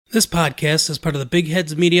This podcast is part of the Big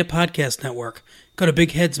Heads Media Podcast Network. Go to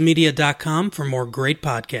bigheadsmedia.com for more great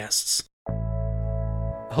podcasts.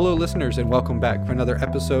 Hello, listeners, and welcome back for another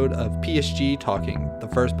episode of PSG Talking, the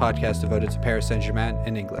first podcast devoted to Paris Saint-Germain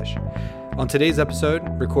in English. On today's episode,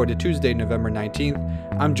 recorded Tuesday, November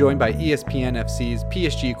 19th, I'm joined by ESPN FC's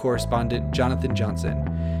PSG correspondent Jonathan Johnson.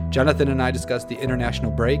 Jonathan and I discuss the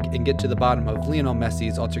international break and get to the bottom of Lionel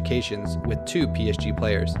Messi's altercations with two PSG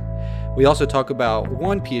players. We also talk about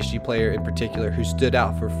one PSG player in particular who stood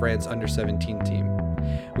out for France under-17 team.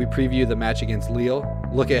 We preview the match against Lille,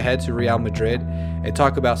 look ahead to Real Madrid, and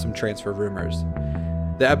talk about some transfer rumors.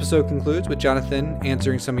 The episode concludes with Jonathan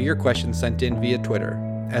answering some of your questions sent in via Twitter.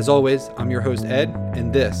 As always, I'm your host Ed,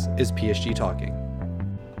 and this is PSG Talking.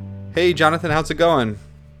 Hey Jonathan, how's it going?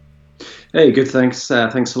 Hey, good, thanks.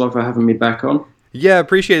 Thanks a lot for having me back on. Yeah,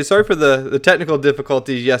 appreciate it. Sorry for the technical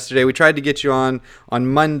difficulties yesterday. We tried to get you on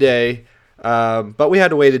Monday, but we had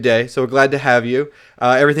to wait a day, so we're glad to have you.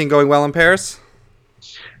 Everything going well in Paris?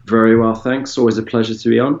 Very well, thanks. Always a pleasure to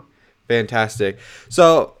be on. Fantastic.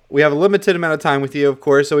 So we have a limited amount of time with you, of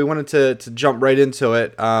course, so we wanted to jump right into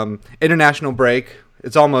it. International break.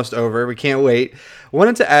 It's almost over. We can't wait. I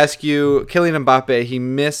wanted to ask you, Kylian Mbappe, he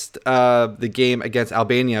missed the game against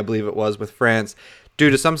Albania, I believe it was, with France, due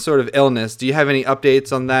to some sort of illness. Do you have any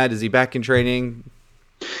updates on that? Is he back in training?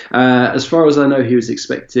 As far as I know, he was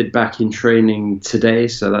expected back in training today,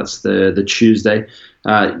 so that's the Tuesday.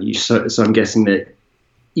 So I'm guessing that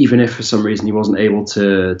even if for some reason he wasn't able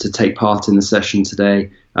to take part in the session today,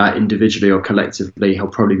 individually or collectively, he'll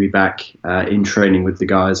probably be back in training with the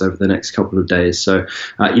guys over the next couple of days. So,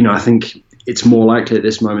 I think it's more likely at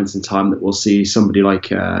this moment in time that we'll see somebody like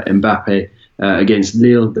Mbappe against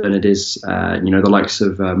Lille than it is, the likes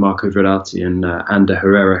of Marco Verratti and Ander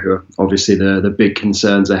Herrera, who are obviously the big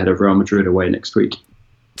concerns ahead of Real Madrid away next week.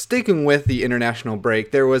 Sticking with the international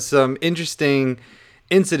break, there was some interesting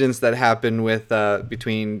incidents that happened with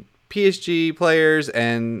between PSG players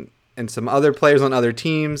and some other players on other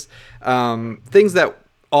teams, things that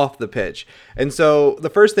off the pitch. And so the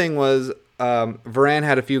first thing was Varane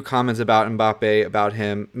had a few comments about Mbappe, about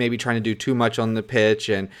him maybe trying to do too much on the pitch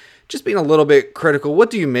and just being a little bit critical. What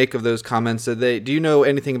do you make of those comments? Do you know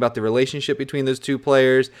anything about the relationship between those two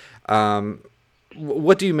players?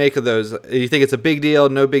 What do you make of those? Do you think it's a big deal,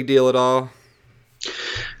 no big deal at all?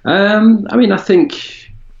 I think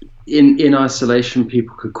in isolation,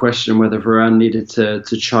 people could question whether Varane needed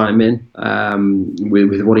to chime in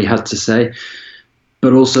with what he had to say.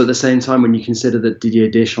 But also at the same time, when you consider that Didier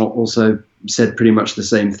Deschamps also said pretty much the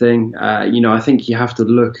same thing, I think you have to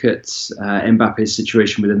look at Mbappe's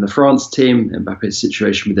situation within the France team, Mbappe's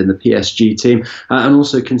situation within the PSG team, and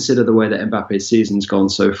also consider the way that Mbappe's season's gone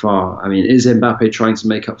so far. I mean, is Mbappe trying to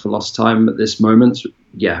make up for lost time at this moment?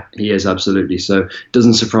 Yeah, he is, absolutely. So it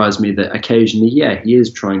doesn't surprise me that occasionally, he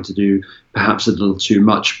is trying to do perhaps a little too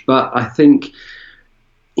much. But I think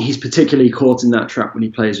he's particularly caught in that trap when he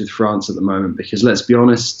plays with France at the moment, because let's be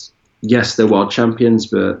honest, yes, they're world champions,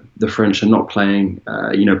 but the French are not playing,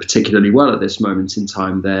 particularly well at this moment in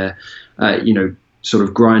time. They're, sort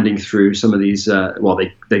of grinding through some of these,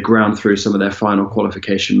 they ground through some of their final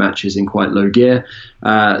qualification matches in quite low gear.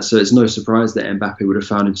 So it's no surprise that Mbappe would have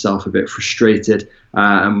found himself a bit frustrated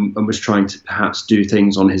and was trying to perhaps do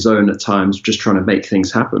things on his own at times, just trying to make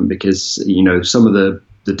things happen, because, some of the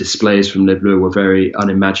displays from Les Bleus were very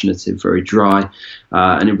unimaginative, very dry,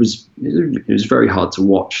 and it was very hard to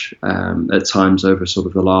watch at times over sort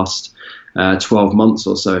of the last 12 months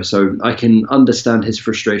or so. So I can understand his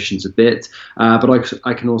frustrations a bit, but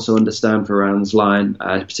I can also understand Varane's line,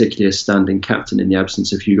 particularly as standing captain in the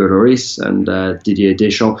absence of Hugo Lloris and Didier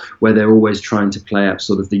Deschamps, where they're always trying to play up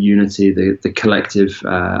sort of the unity, the collective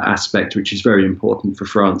aspect, which is very important for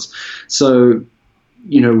France. So,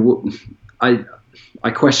 I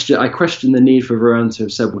question the need for Varane to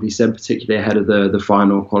have said what he said, particularly ahead of the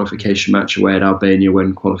final qualification match away at Albania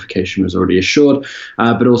when qualification was already assured.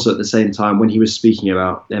 But also at the same time, when he was speaking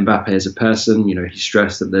about Mbappe as a person, he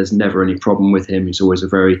stressed that there's never any problem with him. He's always a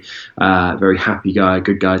very, very happy guy, a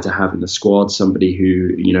good guy to have in the squad, somebody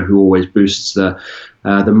who always boosts the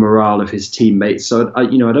morale of his teammates. So, I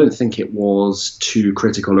don't think it was too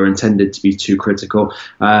critical or intended to be too critical.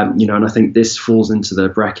 And I think this falls into the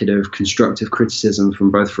bracket of constructive criticism from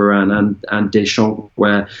both Varane and Deschamps,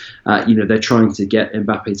 where, they're trying to get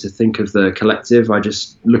Mbappe to think of the collective.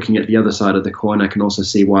 Looking at the other side of the coin, I can also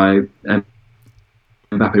see why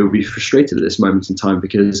Mbappe would be frustrated at this moment in time,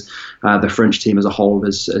 because the French team as a whole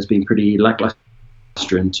has been pretty lackluster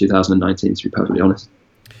in 2019, to be perfectly honest.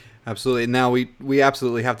 Absolutely. Now we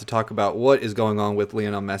absolutely have to talk about what is going on with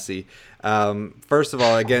Lionel Messi. First of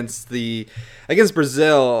all, against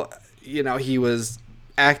Brazil, he was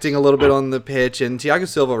acting a little bit on the pitch, and Thiago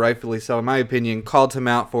Silva, rightfully so, in my opinion, called him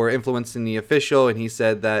out for influencing the official, and he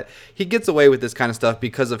said that he gets away with this kind of stuff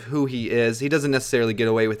because of who he is. He doesn't necessarily get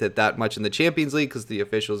away with it that much in the Champions League because the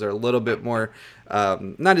officials are a little bit more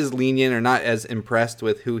not as lenient or not as impressed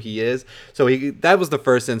with who he is. So that was the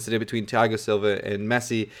first incident between Thiago Silva and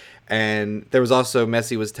Messi. And there was also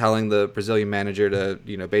Messi was telling the Brazilian manager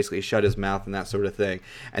to, basically shut his mouth and that sort of thing.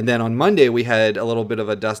 And then on Monday, we had a little bit of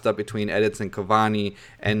a dust up between Edinson Cavani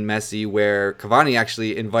and Messi, where Cavani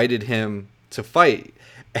actually invited him to fight.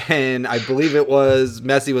 And I believe it was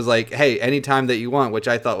Messi was like, hey, anytime that you want, which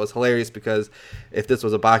I thought was hilarious because if this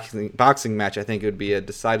was a boxing match, I think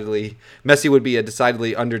Messi would be a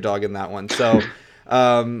decidedly underdog in that one. So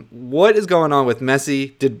what is going on with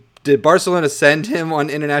Messi? Did Barcelona send him on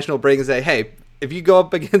international break and say, hey, if you go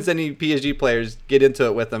up against any PSG players, get into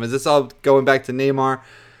it with them? Is this all going back to Neymar?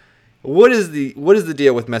 What is the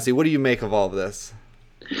deal with Messi? What do you make of all of this?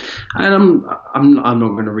 And I'm not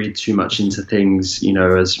going to read too much into things,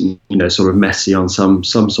 as sort of Messi on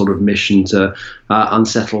some sort of mission to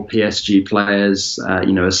unsettle PSG players,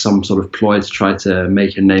 as some sort of ploy to try to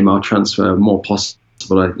make a Neymar transfer more possible.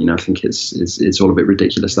 I think it's all a bit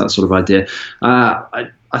ridiculous, that sort of idea.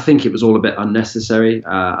 I think it was all a bit unnecessary.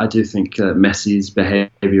 I do think Messi's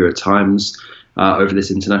behaviour at times over this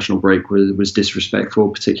international break was disrespectful,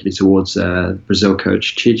 particularly towards Brazil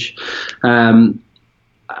coach Tite.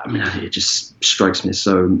 It just strikes me as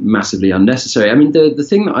so massively unnecessary. The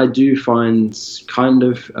thing that I do find kind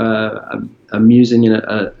of amusing in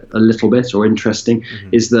a little bit or interesting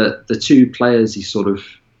is that the two players he sort of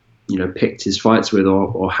picked his fights with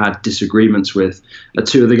or had disagreements with are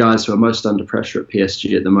two of the guys who are most under pressure at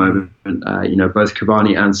PSG at the moment. Both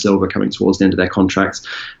Cavani and Silva coming towards the end of their contracts.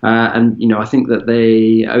 I think that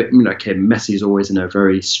Messi is always in a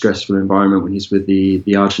very stressful environment when he's with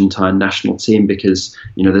the Argentine national team because,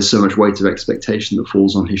 there's so much weight of expectation that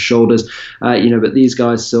falls on his shoulders. But these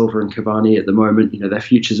guys, Silva and Cavani at the moment, their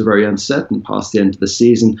futures are very uncertain past the end of the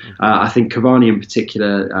season. I think Cavani in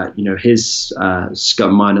particular, his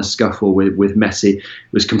minor scuffle with Messi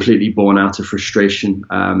was completely born out of frustration.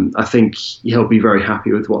 I think he'll be very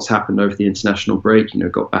happy with what's happened over the international break,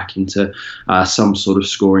 got back into some sort of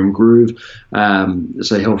scoring groove.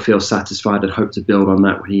 So he'll feel satisfied and hope to build on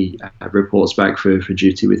that when he reports back for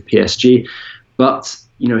duty with PSG. But,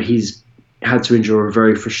 he's had to endure a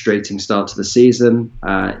very frustrating start to the season.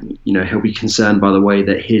 He'll be concerned by the way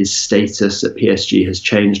that his status at PSG has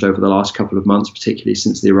changed over the last couple of months, particularly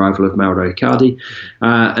since the arrival of Mauro Icardi.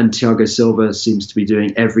 And Thiago Silva seems to be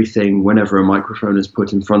doing everything whenever a microphone is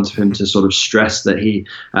put in front of him to sort of stress that he,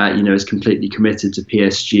 is completely committed to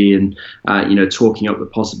PSG and, talking up the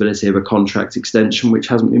possibility of a contract extension, which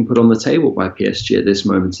hasn't been put on the table by PSG at this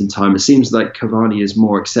moment in time. It seems like Cavani is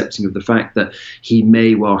more accepting of the fact that he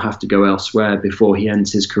may well have to go elsewhere before he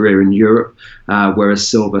ends his career in Europe, whereas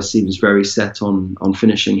Silva seems very set on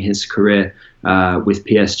finishing his career with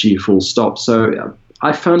PSG full stop. So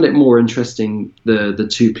I found it more interesting the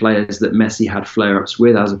two players that Messi had flare-ups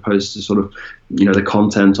with as opposed to sort of the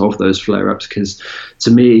content of those flare-ups, because to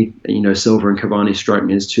me Silva and Cavani strike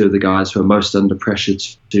me as two of the guys who are most under pressure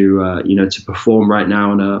to perform right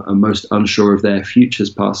now and are most unsure of their futures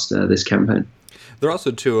past this campaign. They're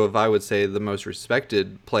also two of, I would say, the most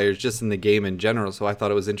respected players just in the game in general. So I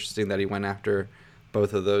thought it was interesting that he went after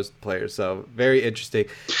both of those players. So very interesting.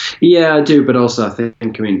 Yeah, I do. But also, I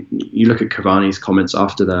think, you look at Cavani's comments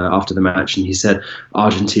after the match, and he said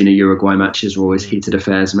Argentina-Uruguay matches are always heated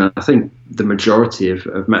affairs. And I think the majority of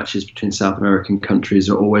matches between South American countries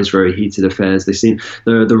are always very heated affairs. They seem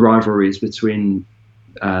the rivalries between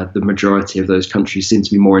the majority of those countries seem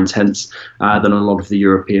to be more intense than a lot of the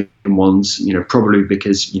European ones, probably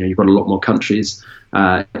because, you've got a lot more countries,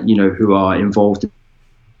 who are involved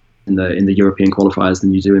in the European qualifiers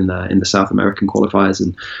than you do in the South American qualifiers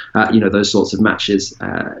and, those sorts of matches.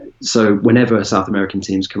 So whenever South American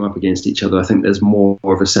teams come up against each other, I think there's more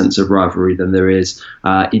of a sense of rivalry than there is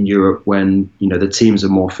in Europe when, the teams are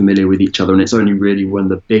more familiar with each other. And it's only really when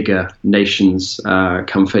the bigger nations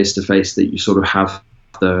come face to face that you sort of have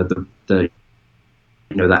that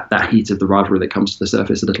heat of the rivalry that comes to the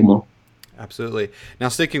surface a little more. Absolutely. Now,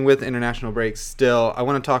 sticking with international breaks still, I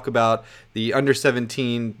want to talk about the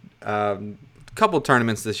under-17 couple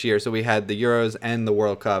tournaments this year. So we had the Euros and the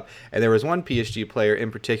World Cup, and there was one PSG player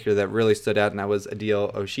in particular that really stood out, and that was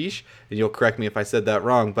Adil Oshish. And you'll correct me if I said that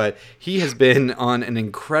wrong, but he has been on an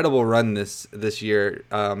incredible run this year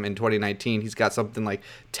in 2019. He's got something like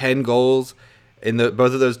 10 goals in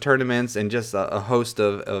both of those tournaments, and just a host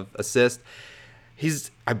of assists.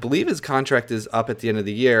 I believe his contract is up at the end of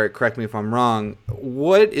the year. Correct me if I'm wrong.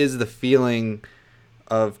 What is the feeling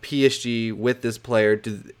of PSG with this player?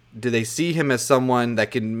 Do they see him as someone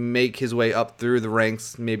that can make his way up through the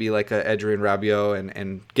ranks, maybe like a Adrien Rabiot,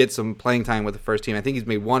 and get some playing time with the first team? I think he's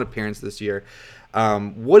made one appearance this year.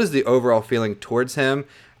 What is the overall feeling towards him?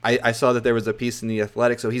 I saw that there was a piece in The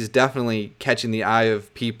Athletic, so he's definitely catching the eye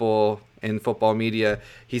of people in football media.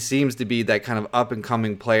 He seems to be that kind of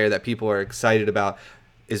up-and-coming player that people are excited about.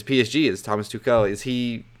 Is PSG, is Thomas Tuchel, is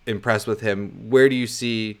he impressed with him? Where do you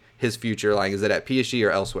see his future lying? Is it at PSG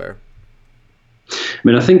or elsewhere? I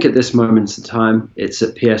mean, I think at this moment in time, it's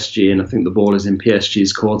at PSG, and I think the ball is in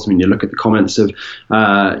PSG's court. I mean, you look at the comments of,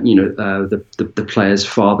 the player's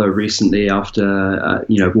father recently after,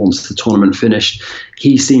 once the tournament finished.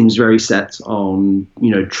 He seems very set on,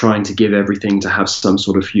 trying to give everything to have some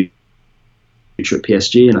sort of future at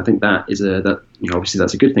PSG, and I think that is obviously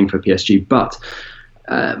that's a good thing for PSG. But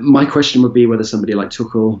my question would be whether somebody like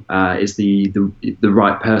Tuchel is the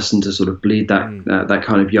right person to sort of bleed that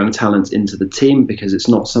kind of young talent into the team, because it's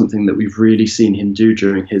not something that we've really seen him do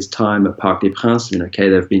during his time at Parc des Princes.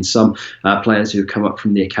 There have been some players who have come up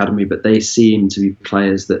from the academy, but they seem to be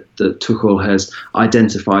players that Tuchel has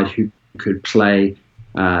identified who could play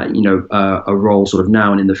a role sort of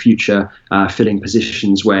now and in the future, filling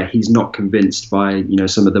positions where he's not convinced by,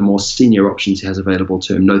 some of the more senior options he has available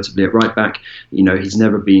to him, notably at right back. He's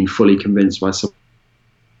never been fully convinced by someone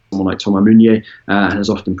like Thomas Meunier, and has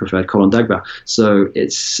often preferred Colin Dagba. So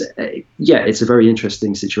it's a very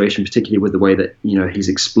interesting situation, particularly with the way that, he's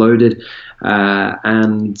exploded.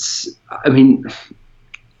 And I mean,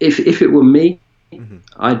 if it were me,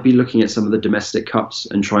 I'd be looking at some of the domestic cups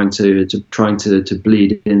and trying to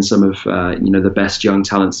bleed in some of the best young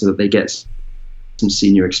talents so that they get some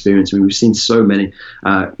senior experience. I mean, we've seen so many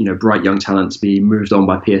bright young talents be moved on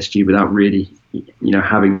by PSG without really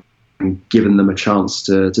having given them a chance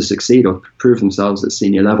to succeed or prove themselves at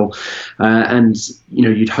senior level. And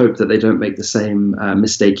you'd hope that they don't make the same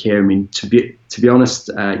mistake here. I mean, to be honest,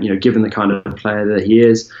 given the kind of player that he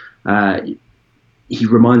is, he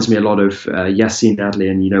reminds me a lot of Yacine Adli,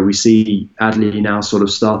 and we see Adli now sort of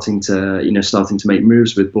starting to make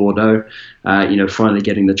moves with Bordeaux. Finally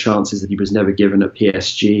getting the chances that he was never given at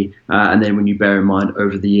PSG. And then when you bear in mind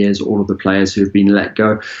over the years all of the players who have been let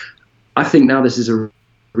go, I think now this is a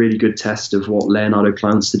really good test of what Leonardo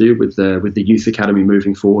plans to do with the youth academy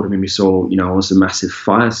moving forward. I mean, we saw almost a massive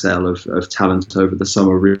fire sale of talent over the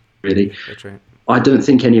summer. Really, that's right. I don't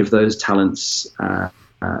think any of those talents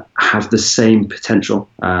have the same potential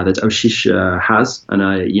that Oshish has, and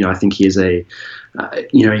I think he is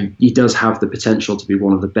he does have the potential to be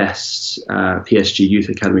one of the best PSG Youth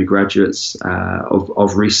Academy graduates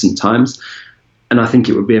of recent times. And I think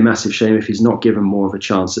it would be a massive shame if he's not given more of a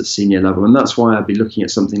chance at senior level. And that's why I'd be looking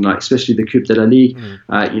at something like, especially the Coupe de la Ligue,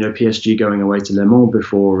 PSG going away to Le Mans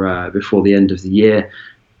before the end of the year.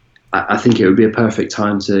 I think it would be a perfect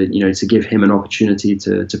time to give him an opportunity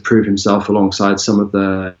to prove himself alongside some of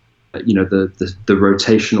the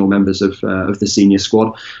rotational members of the senior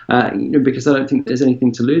squad, because I don't think there's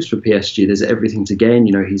anything to lose for PSG. There's everything to gain.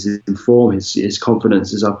 He's in form. His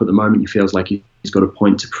confidence is up at the moment. He feels like he's got a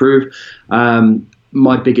point to prove.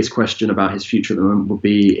 My biggest question about his future at the moment would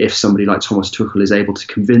be if somebody like Thomas Tuchel is able to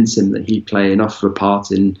convince him that he'd play enough of a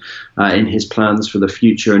part in his plans for the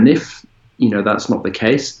future. And if that's not the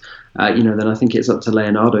case, then I think it's up to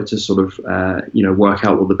Leonardo to sort of, work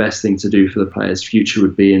out what the best thing to do for the player's future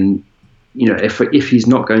would be. And, if he's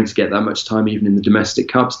not going to get that much time, even in the domestic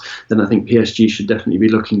cups, then I think PSG should definitely be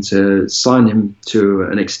looking to sign him to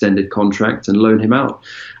an extended contract and loan him out.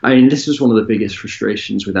 I mean, this was one of the biggest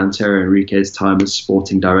frustrations with Antero Henrique's time as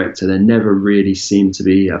sporting director. There never really seemed to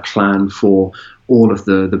be a plan for all of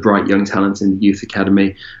the bright young talent in the youth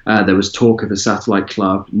academy. There was talk of a satellite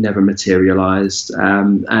club, never materialised.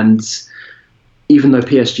 And even though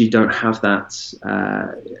PSG don't have that,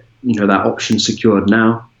 that option secured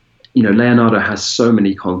now, Leonardo has so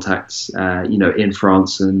many contacts, in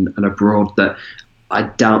France and abroad, that I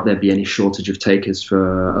doubt there'd be any shortage of takers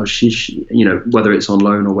for Oshish, whether it's on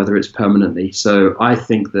loan or whether it's permanently. So I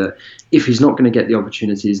think that if he's not going to get the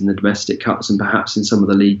opportunities in the domestic cups and perhaps in some of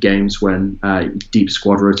the league games when deep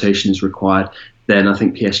squad rotation is required, then I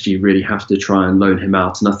think PSG really have to try and loan him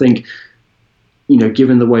out. And I think,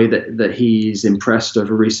 given the way that he's impressed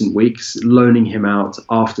over recent weeks, loaning him out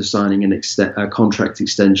after signing a contract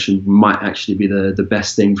extension might actually be the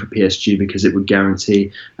best thing for PSG, because it would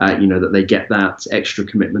guarantee, that they get that extra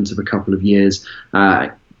commitment of a couple of years.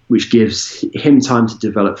 which gives him time to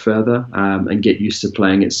develop further and get used to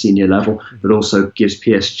playing at senior level, but also gives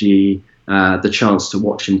PSG the chance to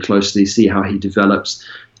watch him closely, see how he develops.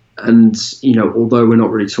 And, although we're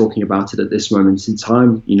not really talking about it at this moment in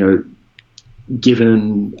time,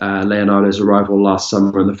 given Leonardo's arrival last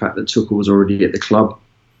summer and the fact that Tuchel was already at the club,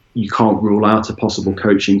 you can't rule out a possible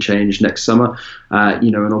coaching change next summer.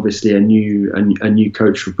 And obviously a new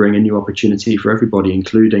coach would bring a new opportunity for everybody,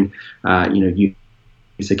 including,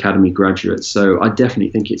 youth academy graduates. So I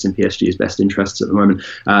definitely think it's in PSG's best interests at the moment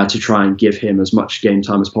to try and give him as much game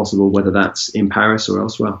time as possible, whether that's in Paris or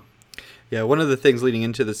elsewhere. Yeah, one of the things leading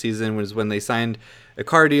into the season was when they signed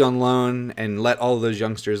Icardi on loan and let all of those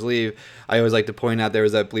youngsters leave. I always like to point out there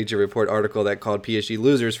was that Bleacher Report article that called PSG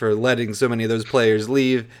losers for letting so many of those players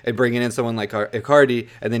leave and bringing in someone like Icardi.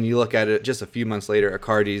 And then you look at it just a few months later,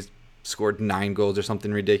 Icardi's scored 9 goals or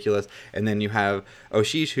something ridiculous. And then you have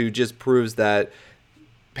Ashish, who just proves that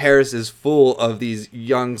Paris is full of these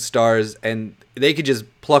young stars and they could just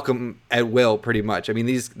pluck them at will pretty much. I mean,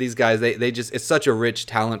 these guys, they just, it's such a rich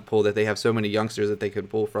talent pool that they have so many youngsters that they could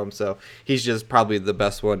pull from. So he's just probably the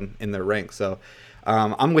best one in their ranks. So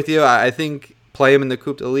I'm with you. I think play him in the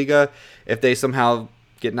Coupe de Liga. If they somehow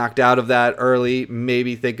get knocked out of that early,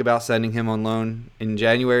 maybe think about sending him on loan in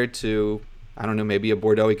January to, I don't know, maybe a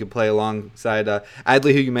Bordeaux he could play alongside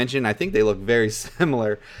Adli, who you mentioned. I think they look very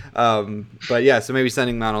similar. But yeah, so maybe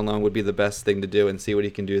sending him out on loan would be the best thing to do and see what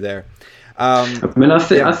he can do there.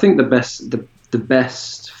 I think the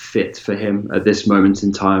best fit for him at this moment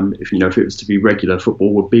in time, if it was to be regular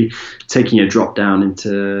football, would be taking a drop down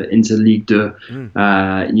into Ligue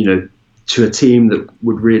 2. To a team that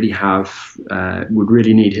would really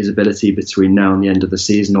need his ability between now and the end of the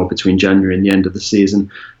season, or between January and the end of the season,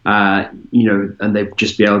 and they'd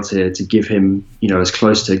just be able to give him, as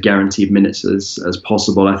close to guaranteed minutes as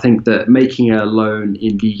possible. I think that making a loan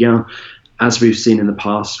in Ligue 1, as we've seen in the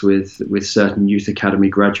past with certain youth academy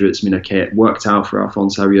graduates, it worked out for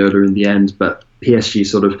Alphonse Areola in the end, but PSG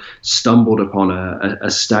sort of stumbled upon a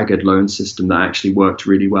staggered loan system that actually worked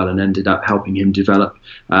really well and ended up helping him develop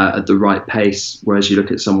at the right pace. Whereas you look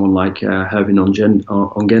at someone like Hervé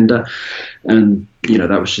Ongenda, and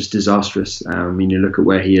that was just disastrous. You look at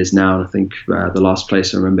where he is now, and I think the last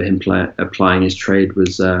place I remember him applying his trade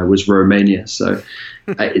was Romania. So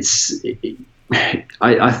I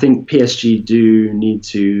think PSG do need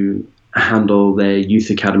to handle their youth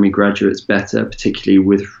academy graduates better, particularly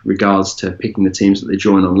with regards to picking the teams that they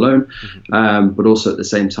join on loan. But also at the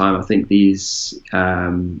same time, I think these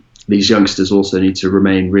youngsters also need to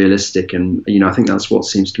remain realistic. And, I think that's what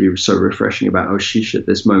seems to be so refreshing about Ashish at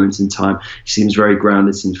this moment in time. He seems very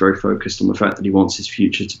grounded, seems very focused on the fact that he wants his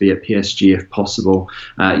future to be at PSG if possible.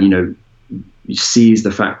 Sees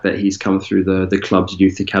the fact that he's come through the club's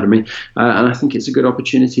youth academy, and I think it's a good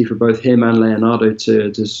opportunity for both him and Leonardo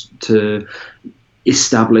to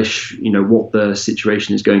establish, what the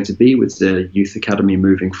situation is going to be with the youth academy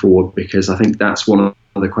moving forward, because I think that's one of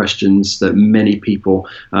the questions that many people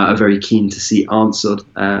are very keen to see answered,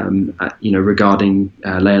 regarding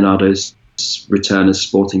Leonardo's return as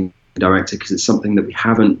sporting director, because it's something that we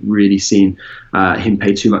haven't really seen him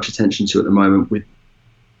pay too much attention to at the moment, with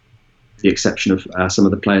the exception of some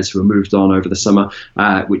of the players who were moved on over the summer,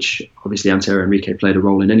 which obviously Antero Henrique played a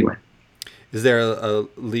role in anyway. Is there a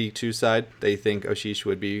League 2 side that you think Ashish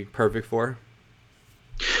would be perfect for?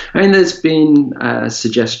 I mean, there's been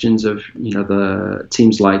suggestions of the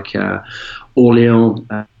teams like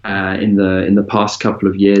Orléans in the past couple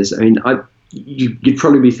of years. I mean, you'd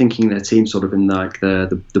probably be thinking their team sort of in like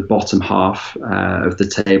the bottom half of the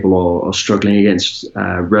table, or struggling against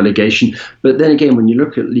relegation. But then again, when you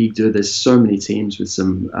look at Ligue 2, there's so many teams with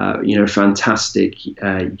some fantastic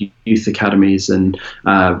youth academies and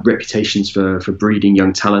reputations for breeding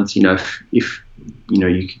young talent. If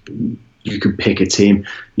you could pick a team,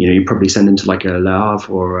 you probably send them to like a Le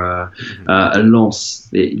Havre or a Lens,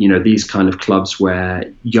 these kind of clubs where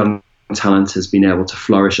young talent has been able to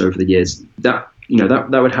flourish over the years. That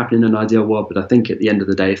would happen in an ideal world, but I think at the end of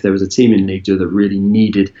the day, if there was a team in Ligue 2 that really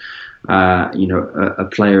needed a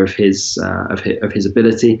player of his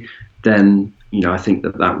ability, then I think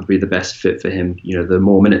that would be the best fit for him. The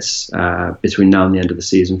more minutes between now and the end of the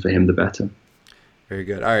season for him, the better. Very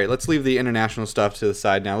good. All right, let's leave the international stuff to the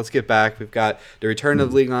side now. Let's get back. We've got the return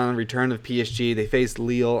of Ligue 1, return of PSG. They faced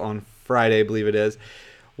Lille on Friday, I believe it is.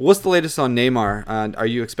 What's the latest on Neymar? Are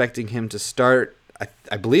you expecting him to start?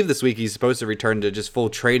 I believe this week he's supposed to return to just full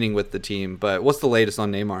training with the team, but what's the latest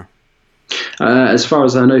on Neymar? As far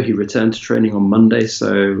as I know, he returned to training on Monday,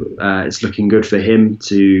 so it's looking good for him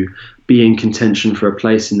to be in contention for a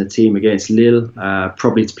place in the team against Lille,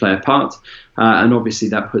 probably to play a part. And obviously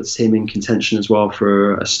that puts him in contention as well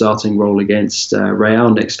for a starting role against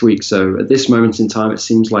Real next week. So at this moment in time, it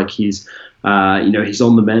seems like he's on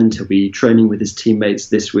the mend. He'll be training with his teammates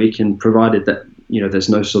this week, and provided that there's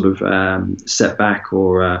no sort of setback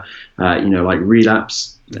or like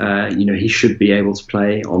relapse, he should be able to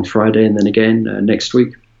play on Friday and then again next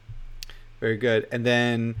week. Very good. And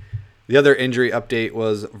then the other injury update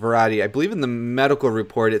was Verratti. I believe in the medical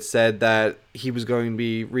report it said that he was going to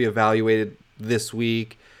be reevaluated this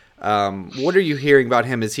week. What are you hearing about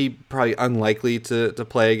him? Is he probably unlikely to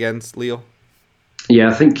play against Lille? Yeah,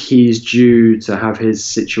 I think he's due to have his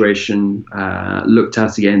situation looked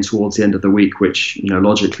at again towards the end of the week, which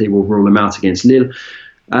logically will rule him out against Lille.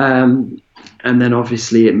 And then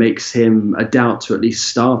obviously it makes him a doubt to at least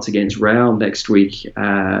start against Real next week.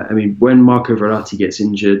 When Marco Verratti gets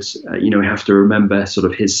injured, we have to remember sort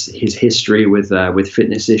of his history with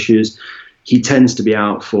fitness issues. He tends to be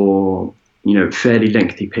out for fairly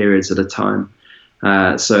lengthy periods at a time.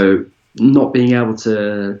 So not being able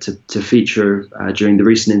to feature during the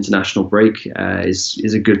recent international break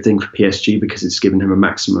is a good thing for PSG, because it's given him a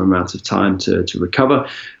maximum amount of time to recover.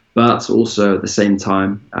 But also at the same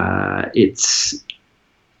time, it's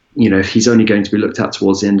if he's only going to be looked at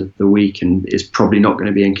towards the end of the week and is probably not going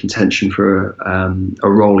to be in contention for a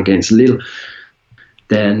role against Lille,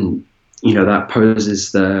 then that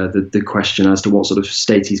poses the question as to what sort of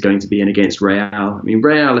state he's going to be in against Real.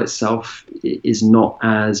 Real itself is not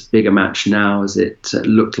as big a match now as it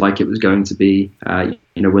looked like it was going to be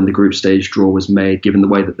when the group stage draw was made, given the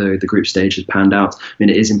way that the group stage has panned out.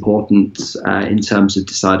 It is important in terms of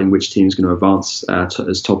deciding which team is going to advance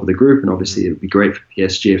as top of the group, and obviously it would be great for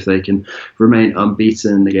PSG if they can remain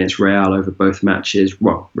unbeaten against Real over both matches.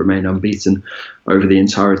 Well, remain unbeaten over the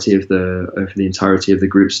entirety of the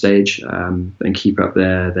group stage, and keep up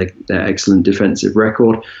their excellent defensive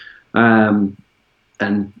record.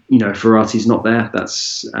 And if Verratti's not there,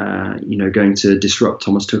 that's going to disrupt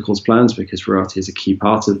Thomas Tuchel's plans, because Verratti is a key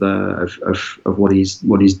part of what he's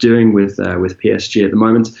doing with PSG at the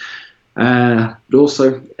moment. But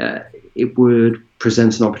also, it would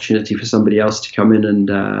present an opportunity for somebody else to come in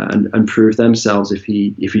and prove themselves if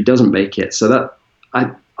he doesn't make it. So that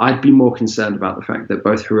I'd be more concerned about the fact that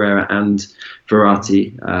both Herrera and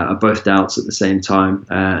Verratti are both doubts at the same time,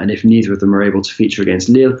 and if neither of them are able to feature against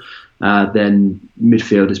Lille, then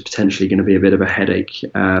midfield is potentially going to be a bit of a headache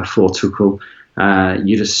for Tuchel.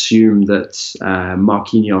 You'd assume that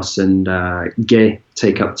Marquinhos and Gueye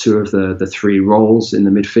take up two of the three roles in the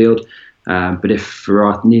midfield. But if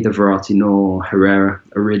neither Verratti nor Herrera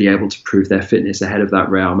are really able to prove their fitness ahead of that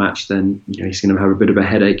Real match, then he's going to have a bit of a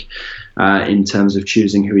headache in terms of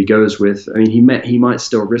choosing who he goes with. He might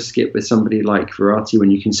still risk it with somebody like Verratti when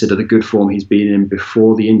you consider the good form he's been in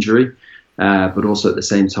before the injury. But also at the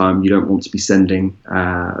same time, you don't want to be sending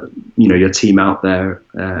your team out there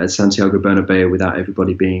at Santiago Bernabeu without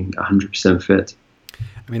everybody being 100% fit.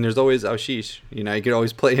 There's always Ashish. You could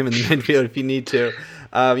always play him in the midfield if you need to.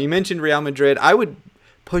 You mentioned Real Madrid. I would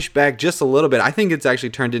push back just a little bit. I think it's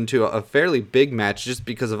actually turned into a fairly big match just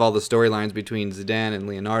because of all the storylines between Zidane and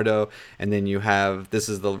Leonardo. And then this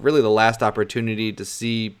is really the last opportunity to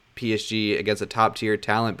see PSG against a top-tier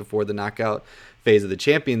talent before the knockout phase of the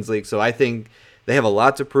Champions League. So I think they have a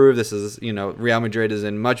lot to prove. This is, Real Madrid is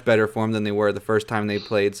in much better form than they were the first time they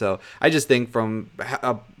played. So I just think from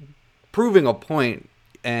proving a point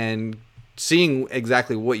and seeing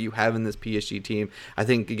exactly what you have in this PSG team, I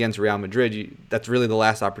think against Real Madrid, that's really the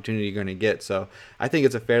last opportunity you're going to get. So I think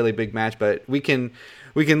it's a fairly big match, but we can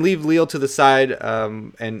leave Lille to the side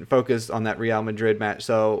and focus on that Real Madrid match.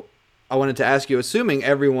 So I wanted to ask you, assuming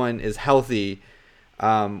everyone is healthy,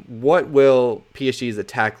 what will PSG's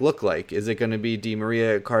attack look like? Is it going to be Di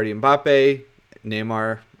Maria, Icardi, Mbappe,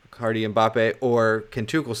 Neymar, Icardi, Mbappe, or can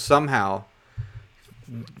Tuchel somehow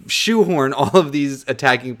shoehorn all of these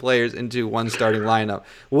attacking players into one starting lineup?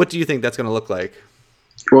 What do you think that's going to look like?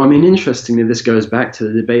 Well, interestingly, this goes back to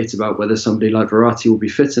the debate about whether somebody like Verratti will be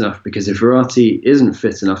fit enough, because if Verratti isn't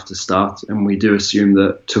fit enough to start, and we do assume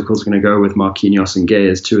that Tuchel's going to go with Marquinhos and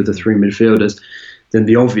Gueye as two of the three midfielders, then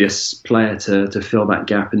the obvious player to fill that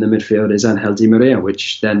gap in the midfield is Angel Di Maria,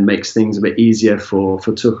 which then makes things a bit easier for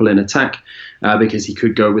Tuchel in attack, because he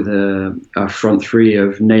could go with a front three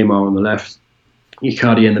of Neymar on the left,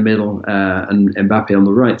 Icardi in the middle, and Mbappe on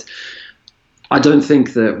the right. I don't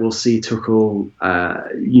think that we'll see Tuchel,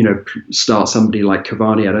 start somebody like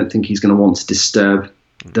Cavani. I don't think he's going to want to disturb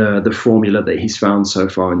the formula that he's found so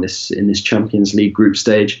far in this Champions League group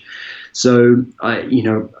stage. So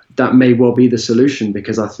that may well be the solution,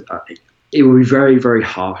 because it would be very, very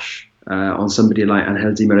harsh on somebody like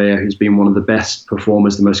Angel Di Maria, who's been one of the best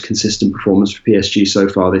performers, the most consistent performers for PSG so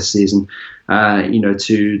far this season.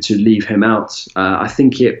 To leave him out, I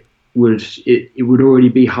think it would already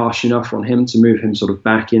be harsh enough on him to move him sort of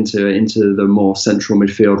back into the more central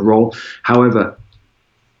midfield role. However,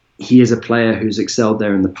 he is a player who's excelled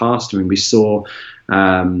there in the past. I mean, we saw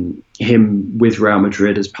him with Real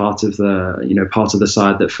Madrid as part of the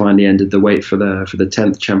side that finally ended the wait for the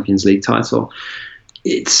 10th Champions League title.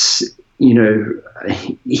 It's,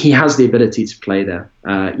 he has the ability to play there,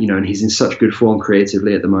 and he's in such good form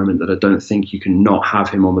creatively at the moment that I don't think you can not have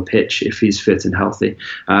him on the pitch if he's fit and healthy.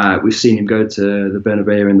 We've seen him go to the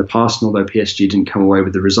Bernabeu in the past, and although PSG didn't come away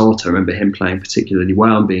with the result, I remember him playing particularly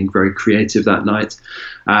well and being very creative that night.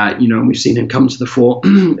 And we've seen him come to the fore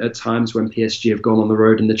at times when PSG have gone on the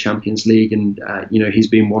road in the Champions League, and he's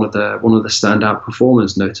been one of the standout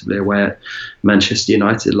performers, notably away at Manchester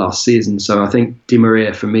United last season. So I think Di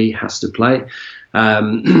Maria for me has to play.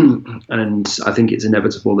 And I think it's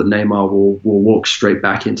inevitable that Neymar will walk straight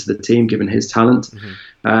back into the team given his talent. Mm-hmm.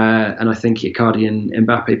 And I think Icardi and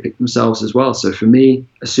Mbappe pick themselves as well. So for me,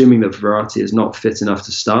 assuming that Verratti is not fit enough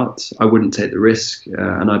to start, I wouldn't take the risk.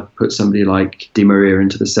 And I'd put somebody like Di Maria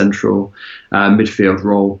into the central midfield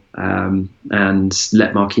role, and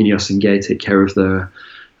let Marquinhos and Gueye take care of the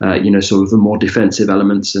sort of the more defensive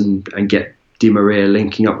elements, and get Di Maria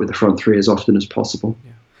linking up with the front three as often as possible.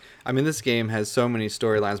 Yeah. I mean, this game has so many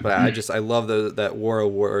storylines, but I love that war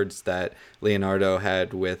of words that Leonardo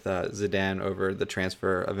had with Zidane over the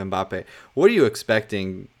transfer of Mbappe. What are you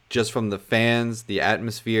expecting just from the fans, the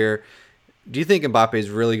atmosphere? Do you think Mbappe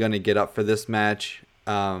is really going to get up for this match?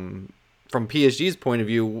 From PSG's point of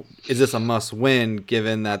view, is this a must-win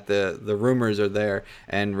given that the rumors are there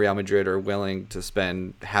and Real Madrid are willing to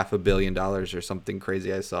spend $500 million or something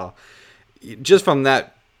crazy I saw? Just from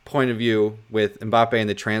that point of view with Mbappe and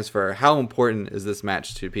the transfer, how important is this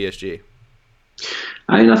match to PSG?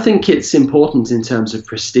 I think it's important in terms of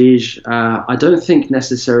prestige. I don't think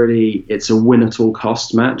necessarily it's a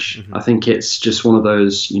win-at-all-cost match. Mm-hmm. I think it's just one of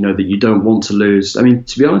those, that you don't want to lose. I mean,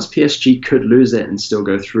 to be honest, PSG could lose it and still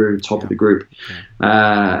go through top of the group,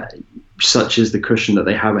 such as the cushion that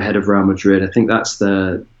they have ahead of Real Madrid. I think that's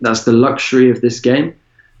the luxury of this game.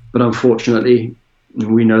 But unfortunately,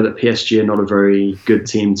 we know that PSG are not a very good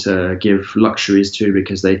team to give luxuries to,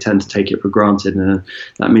 because they tend to take it for granted, and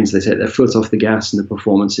that means they take their foot off the gas and the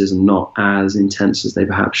performances are not as intense as they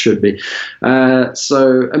perhaps should be.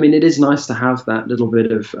 So, I mean, it is nice to have that little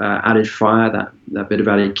bit of added fire, that bit of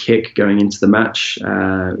added kick going into the match,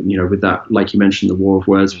 with that, like you mentioned, the war of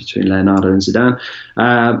words between Leonardo and Zidane.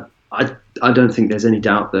 I don't think there's any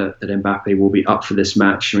doubt that Mbappe will be up for this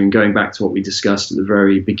match. I mean, going back to what we discussed at the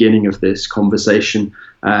very beginning of this conversation,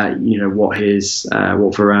 what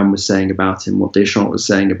Varane was saying about him, what Deschamps was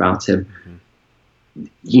saying about him.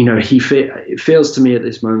 It feels to me at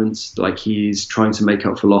this moment like he's trying to make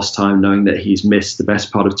up for lost time, knowing that he's missed the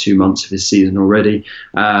best part of 2 months of his season already.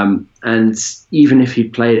 And even if he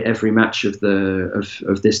played every match of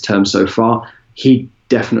this term so far, he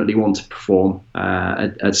definitely want to perform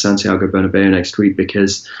at Santiago Bernabeu next week,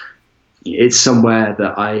 because it's somewhere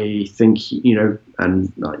that I think,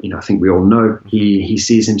 I think we all know he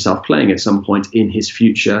sees himself playing at some point in his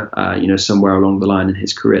future, somewhere along the line in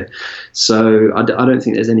his career. So I don't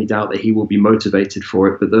think there's any doubt that he will be motivated for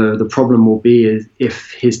it. But the problem will be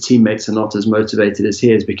if his teammates are not as motivated as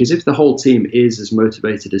he is, because if the whole team is as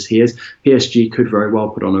motivated as he is, PSG could very well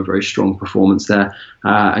put on a very strong performance there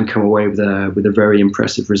and come away with a very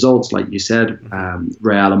impressive result. Like you said,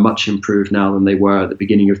 Real are much improved now than they were at the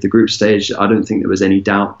beginning of the group stage. I don't think there was any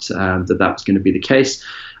doubt that was going to be the case.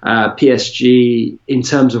 PSG, in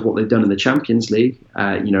terms of what they've done in the Champions League,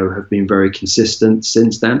 have been very consistent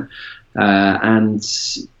since then, and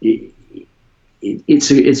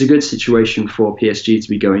it's a good situation for PSG to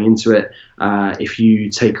be going into it. If you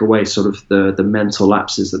take away sort of the mental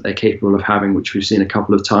lapses that they're capable of having, which we've seen a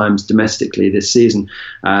couple of times domestically this season,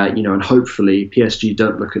 and hopefully PSG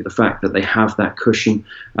don't look at the fact that they have that cushion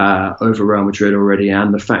over Real Madrid already,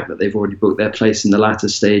 and the fact that they've already booked their place in the latter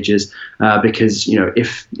stages, because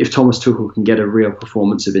if Thomas Tuchel can get a real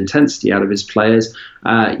performance of intensity out of his players,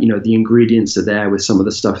 the ingredients are there with some of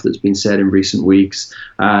the stuff that's been said in recent weeks,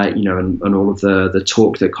 and all of the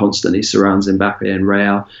talk that constantly surrounds Mbappe and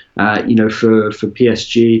Real. For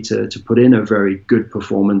PSG to put in a very good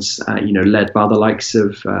performance, led by the likes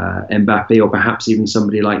of Mbappe, or perhaps even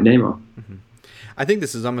somebody like Neymar. Mm-hmm. I think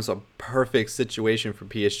this is almost a perfect situation for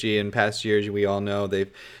PSG. In past years, we all know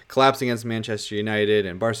they've collapsed against Manchester United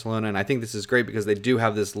and Barcelona, and I think this is great because they do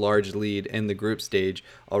have this large lead in the group stage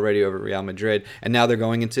already over Real Madrid, and now they're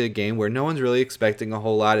going into a game where no one's really expecting a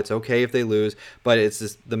whole lot. It's okay if they lose, but it's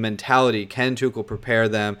just the mentality. Can Tuchel prepare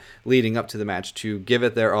them leading up to the match to give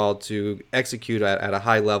it their all, to execute at a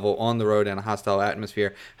high level on the road in a hostile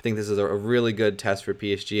atmosphere? I think this is a really good test for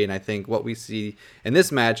PSG, and I think what we see in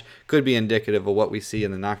this match could be indicative of what we see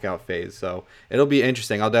in the knockout phase. So it'll be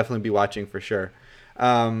interesting. I'll definitely be watching for sure.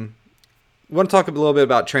 I want to talk a little bit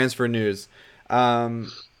about transfer news.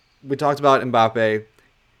 We talked about Mbappe,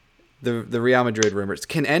 the Real Madrid rumors.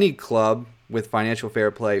 Can any club with financial fair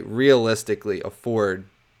play realistically afford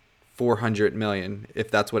 400 million if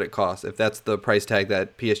that's what it costs, if that's the price tag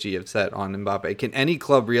that PSG have set on Mbappe? Can any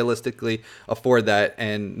club realistically afford that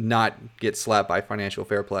and not get slapped by financial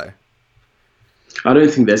fair play? I don't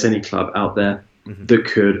think there's any club out there that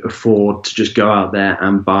could afford to just go out there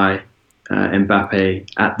and buy Mbappe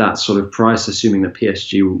at that sort of price, assuming that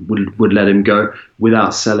PSG would let him go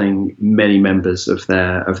without selling many members of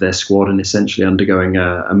their squad and essentially undergoing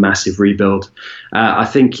a massive rebuild. I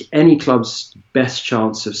think any club's best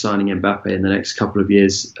chance of signing Mbappe in the next couple of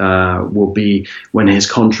years will be when his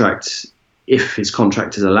contract, if his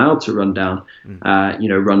contract is allowed to run down,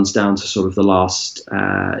 runs down to sort of the last,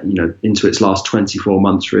 into its last 24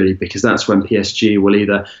 months, really, because that's when PSG will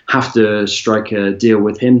either have to strike a deal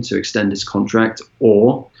with him to extend his contract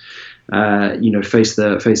or, face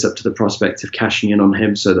up to the prospect of cashing in on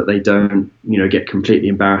him so that they don't, get completely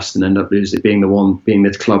embarrassed and end up losing, being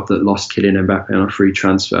the club that lost Kylian Mbappe on a free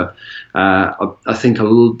transfer. I think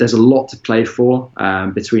there's a lot to play for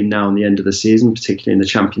between now and the end of the season, particularly in the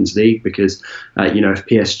Champions League, because if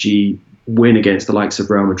PSG win against the likes of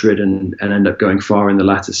Real Madrid and end up going far in the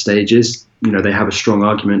latter stages, they have a strong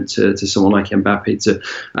argument to someone like Mbappe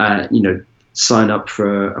to sign up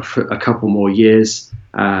for a couple more years.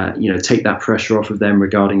 Take that pressure off of them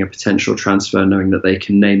regarding a potential transfer, knowing that they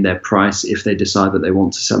can name their price if they decide that they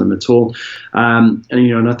want to sell him at all. And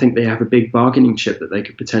I think they have a big bargaining chip that they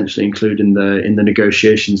could potentially include in the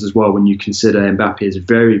negotiations as well. When you consider Mbappe is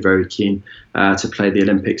very, very keen to play the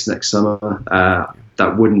Olympics next summer,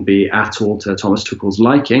 that wouldn't be at all to Thomas Tuchel's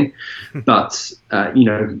liking. But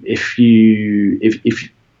if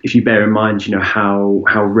you bear in mind, how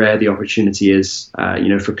rare the opportunity is,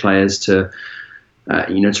 for players to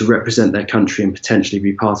represent their country and potentially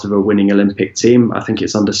be part of a winning Olympic team, I think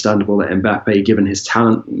it's understandable that Mbappe, given his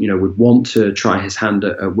talent, would want to try his hand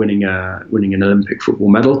at winning an Olympic football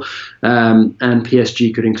medal. And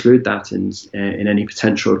PSG could include that in any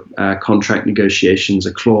potential contract negotiations,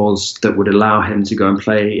 a clause that would allow him to go and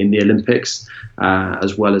play in the Olympics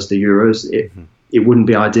as well as the Euros. It wouldn't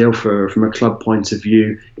be ideal from a club point of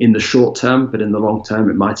view in the short term, but in the long term,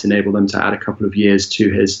 it might enable them to add a couple of years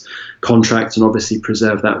to his contract and obviously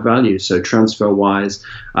preserve that value. So transfer-wise,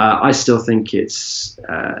 I still think it's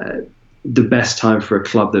the best time for a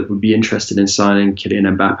club that would be interested in signing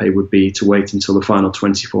Kylian Mbappe would be to wait until the final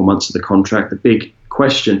 24 months of the contract. The big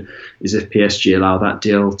question is if PSG allow that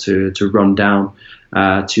deal to run down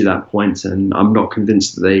to that point, and I'm not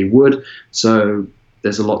convinced that they would. So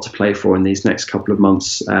there's a lot to play for in these next couple of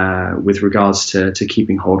months with regards to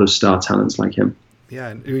keeping hold of star talents like him.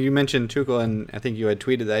 Yeah, you mentioned Tuchel, and I think you had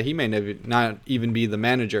tweeted that he may not even be the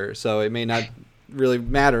manager, so it may not really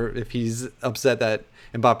matter if he's upset that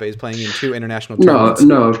Mbappe is playing in 2 international tournaments.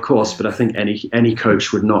 No, of course, but I think any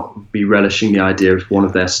coach would not be relishing the idea of one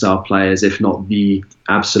of their star players, if not the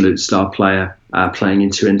absolute star player, playing in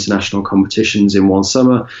 2 international competitions in one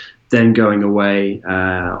summer, then going away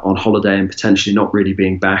on holiday and potentially not really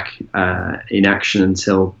being back in action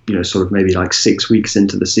until, sort of maybe like 6 weeks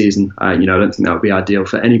into the season. I don't think that would be ideal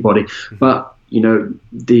for anybody. But,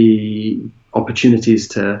 the opportunities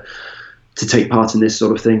to take part in this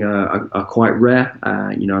sort of thing are quite rare,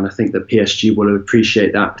 and I think that PSG will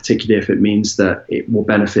appreciate that, particularly if it means that it will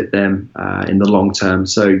benefit them in the long term.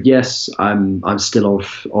 So yes, I'm still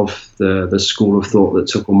of the school of thought that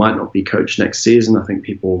Tuchel might not be coach next season. I think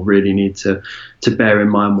people really need to bear in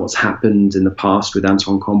mind what's happened in the past with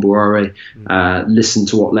Antoine Kombouaré. Listen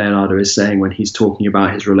to what Leonardo is saying when he's talking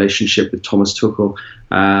about his relationship with Thomas Tuchel,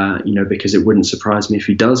 because it wouldn't surprise me if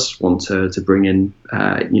he does want to bring in,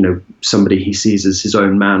 somebody he sees as his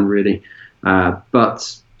own man, really.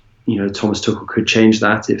 But Thomas Tuchel could change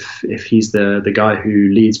that if he's the guy who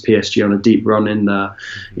leads PSG on a deep run in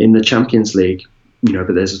the Champions League.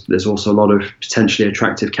 But there's also a lot of potentially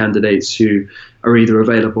attractive candidates who are either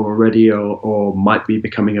available already or might be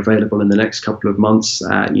becoming available in the next couple of months.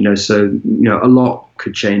 So a lot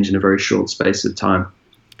could change in a very short space of time.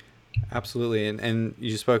 Absolutely. And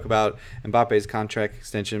you spoke about Mbappe's contract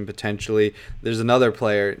extension potentially. There's another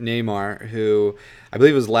player, Neymar, who I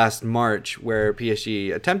believe it was last March where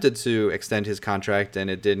PSG attempted to extend his contract and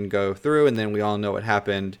it didn't go through. And then we all know what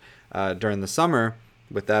happened during the summer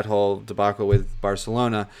with that whole debacle with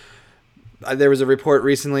Barcelona. There was a report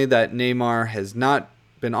recently that Neymar has not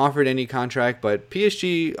been offered any contract, but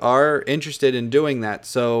PSG are interested in doing that.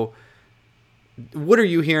 So what are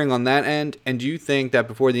you hearing on that end? And do you think that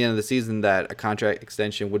before the end of the season that a contract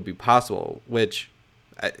extension would be possible? Which,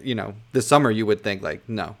 this summer you would think like,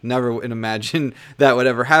 no, never would imagine that would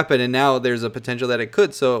ever happen. And now there's a potential that it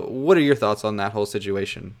could. So what are your thoughts on that whole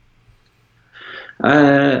situation?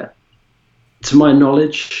 To my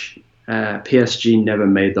knowledge, PSG never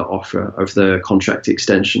made the offer of the contract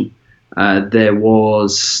extension. There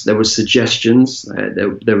was suggestions,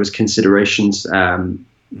 there was considerations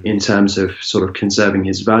in terms of sort of conserving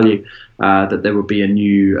his value, that there would be a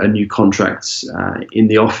new contract in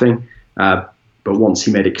the offing. But once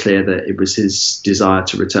he made it clear that it was his desire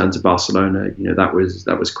to return to Barcelona, that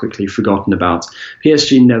was quickly forgotten about.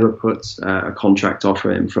 PSG never put a contract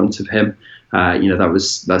offer in front of him.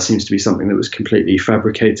 That seems to be something that was completely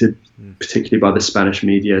fabricated, particularly by the Spanish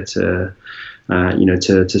media to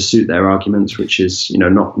suit their arguments, which is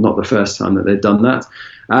not the first time that they've done that.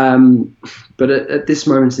 But at this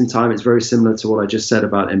moment in time, it's very similar to what I just said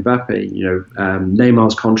about Mbappe.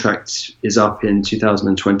 Neymar's contract is up in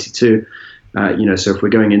 2022. So if we're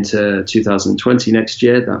going into 2020 next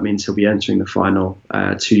year, that means he'll be entering the final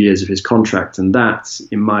 2 years of his contract, and that,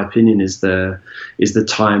 in my opinion, is the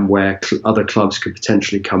time where other clubs could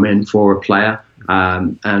potentially come in for a player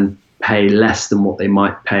and pay less than what they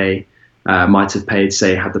might have paid,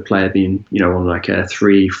 say, had the player been on like a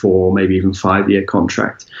 3, 4, maybe even 5-year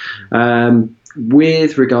contract.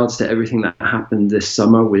 With regards to everything that happened this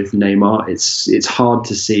summer with Neymar, it's hard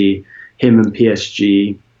to see him and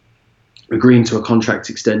PSG agreeing to a contract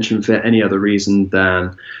extension for any other reason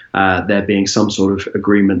than there being some sort of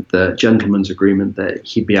agreement, the gentleman's agreement, that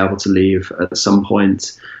he'd be able to leave at some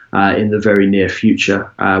point in the very near future,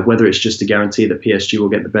 whether it's just a guarantee that PSG will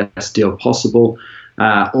get the best deal possible,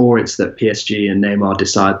 or it's that PSG and Neymar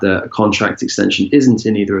decide that a contract extension isn't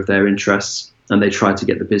in either of their interests and they try to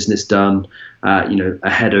get the business done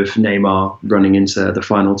ahead of Neymar running into the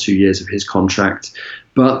final 2 years of his contract.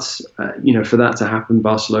 But, for that to happen,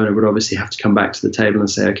 Barcelona would obviously have to come back to the table and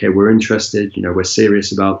say, okay, we're interested, we're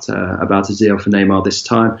serious about a deal for Neymar this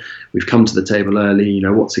time. We've come to the table early,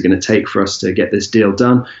 what's it going to take for us to get this deal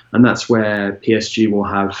done? And that's where PSG will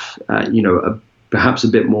have, perhaps a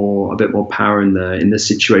bit more power in the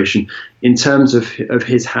situation. In terms of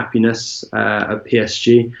his happiness at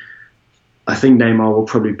PSG, I think Neymar will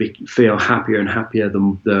probably feel happier and happier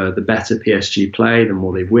the better PSG play, the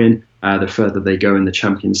more they win, the further they go in the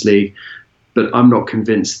Champions League. But I'm not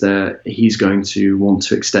convinced that he's going to want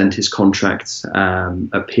to extend his contract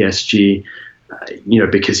at PSG,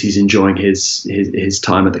 because he's enjoying his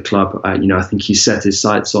time at the club. I think he's set his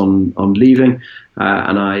sights on leaving,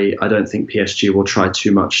 and I don't think PSG will try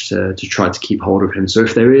too much to try to keep hold of him. So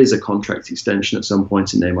if there is a contract extension at some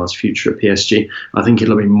point in Neymar's future at PSG, I think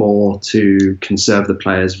it'll be more to conserve the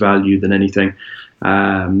player's value than anything.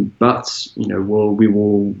 But we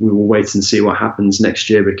will wait and see what happens next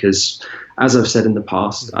year, because, as I've said in the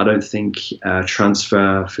past, I don't think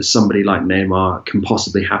transfer for somebody like Neymar can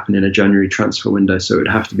possibly happen in a January transfer window. So it would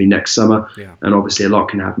have to be next summer, and obviously a lot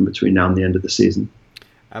can happen between now and the end of the season.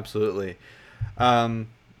 Absolutely.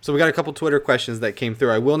 So we got a couple Twitter questions that came through.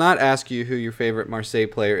 I will not ask you who your favorite Marseille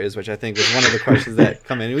player is, which I think was one of the questions that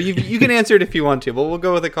come in. You can answer it if you want to, but we'll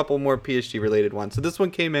go with a couple more PSG related ones. So this one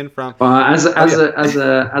came in from as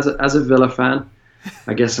a Villa fan,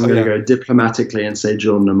 I guess I'm going to go diplomatically and say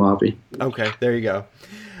Jordan Amavi. Okay, there you go.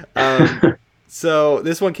 So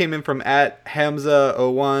this one came in from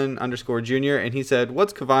 @Hamza01_Jr. and he said,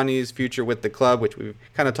 "What's Cavani's future with the club?" Which we've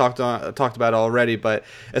kind of talked about already, but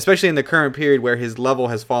especially in the current period where his level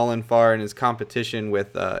has fallen far in his competition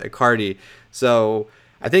with Icardi. So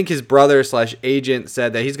I think his brother/agent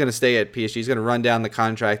said that he's going to stay at PSG. He's going to run down the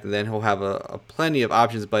contract and then he'll have a plenty of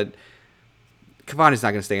options. But Cavani's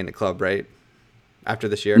not going to stay in the club, right? After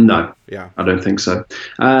this year? No. Yeah. I don't think so.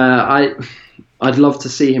 I'd love to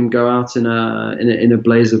see him go out in a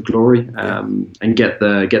blaze of glory and get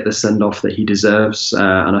the send off that he deserves.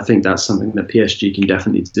 And I think that's something that PSG can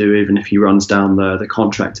definitely do, even if he runs down the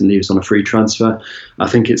contract and leaves on a free transfer. I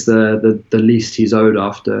think it's the least he's owed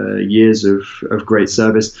after years of great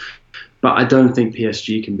service. But I don't think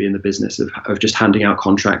PSG can be in the business of just handing out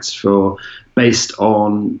contracts based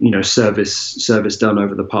on service done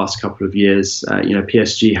over the past couple of years.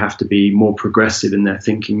 PSG have to be more progressive in their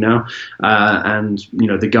thinking now, and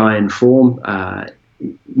the guy in form.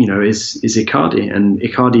 Is Icardi, and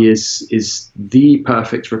Icardi is the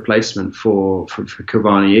perfect replacement for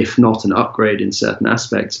Cavani, if not an upgrade in certain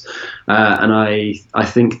aspects. And I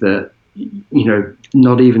think that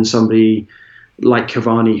not even somebody like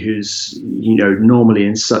Cavani, who's normally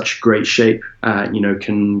in such great shape,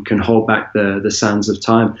 can hold back the sands of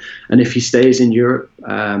time. And if he stays in Europe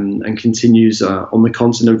and continues on the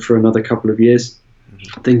continent for another couple of years,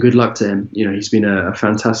 then good luck to him. He's been a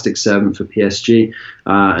fantastic servant for PSG,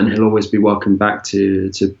 and he'll always be welcome back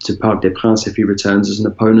to Parc des Princes if he returns as an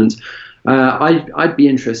opponent. I'd be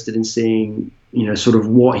interested in seeing sort of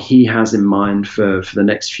what he has in mind for the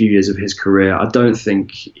next few years of his career. I don't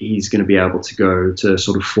think he's going to be able to go to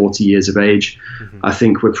sort of 40 years of age. I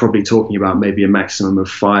think we're probably talking about maybe a maximum of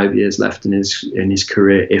 5 years left in his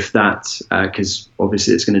career, if that, because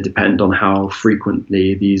obviously it's going to depend on how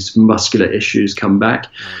frequently these muscular issues come back.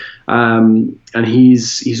 And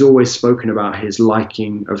he's always spoken about his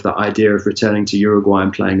liking of the idea of returning to Uruguay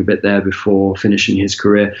and playing a bit there before finishing his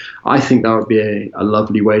career. I think that would be a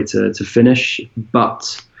lovely way to finish,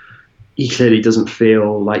 but he clearly doesn't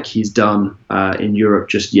feel like he's done in Europe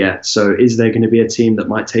just yet. So is there going to be a team that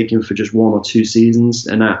might take him for just 1 or 2 seasons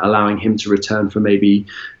and allowing him to return for maybe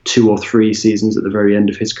 2 or 3 seasons at the very end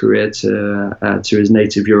of his career to his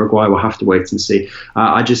native Uruguay? We'll have to wait and see.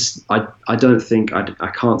 I don't think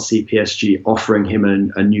I can't see PSG offering him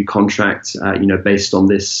a new contract, based on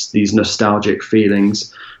these nostalgic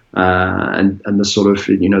feelings. And the sort of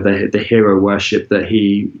the hero worship that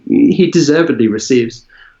he deservedly receives.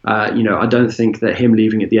 I don't think that him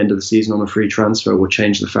leaving at the end of the season on a free transfer will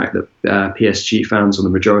change the fact that PSG fans, or the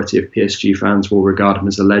majority of PSG fans, will regard him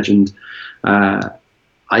as a legend.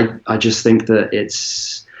 I just think that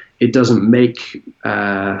it doesn't make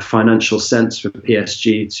financial sense for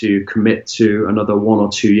PSG to commit to another 1 or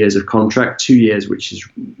 2 years of contract, 2 years, which is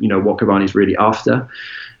what Cavani's really after.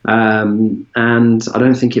 And I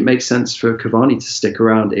don't think it makes sense for Cavani to stick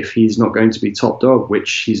around if he's not going to be top dog,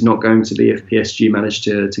 which he's not going to be if PSG manage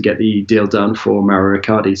to get the deal done for Mauro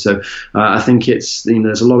Icardi. So I think there's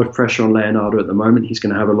a lot of pressure on Leonardo at the moment. He's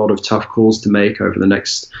going to have a lot of tough calls to make over the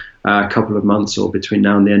next couple of months, or between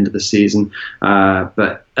now and the end of the season.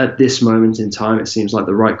 But at this moment in time, it seems like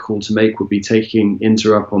the right call to make would be taking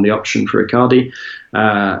Inter up on the option for Icardi,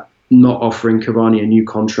 not offering Cavani a new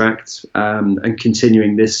contract, and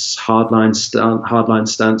continuing this hardline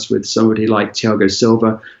stance with somebody like Thiago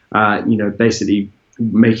Silva, basically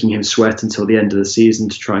making him sweat until the end of the season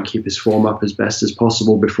to try and keep his form up as best as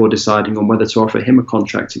possible before deciding on whether to offer him a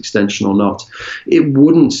contract extension or not. It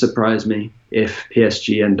wouldn't surprise me if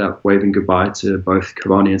PSG end up waving goodbye to both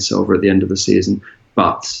Cavani and Silva at the end of the season.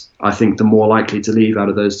 But I think the more likely to leave out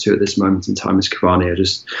of those two at this moment in time is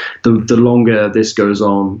Cavani. The longer this goes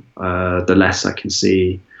on, the less I can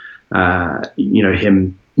see,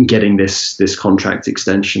 him getting this contract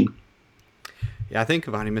extension. Yeah, I think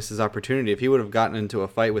Cavani missed his opportunity. If he would have gotten into a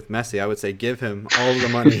fight with Messi, I would say give him all of the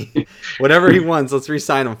money, whatever he wants. Let's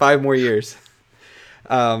re-sign him 5 more years.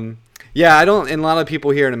 And a lot of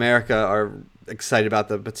people here in America are excited about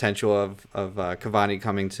the potential of Cavani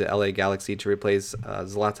coming to LA Galaxy to replace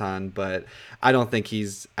Zlatan, but I don't think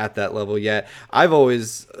he's at that level yet. I've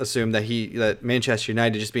always assumed that Manchester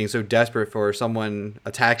United, just being so desperate for someone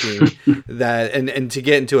attacking that and to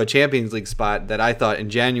get into a Champions League spot, that I thought in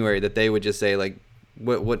January that they would just say, like,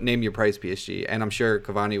 what name your price, PSG? And I'm sure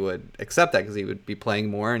Cavani would accept that because he would be playing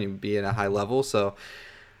more and he would be at a high level. So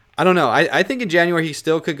I don't know. I think in January he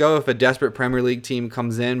still could go if a desperate Premier League team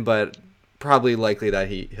comes in, but probably likely that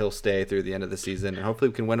he'll stay through the end of the season, and hopefully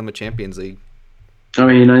we can win him a Champions League. I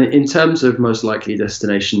mean, in terms of most likely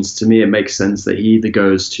destinations, to me it makes sense that he either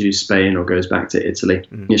goes to Spain or goes back to Italy.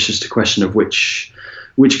 Mm-hmm. It's just a question of which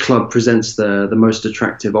club presents the most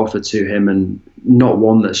attractive offer to him, and not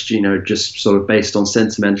one that's just sort of based on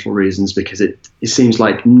sentimental reasons, because it seems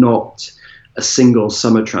like not a single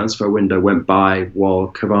summer transfer window went by while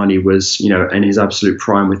Cavani was, in his absolute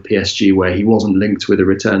prime with PSG, where he wasn't linked with a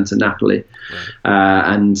return to Napoli.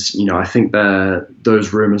 Right. And I think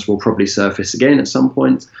those rumours will probably surface again at some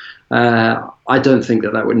point. I don't think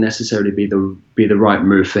that would necessarily be the right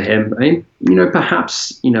move for him. I mean,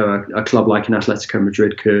 perhaps a club like an Atletico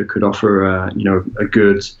Madrid could offer a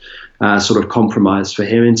good sort of compromise for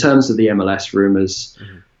him. In terms of the MLS rumours,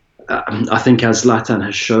 I think as Zlatan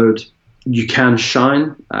has showed, you can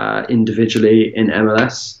shine individually in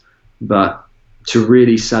MLS, but to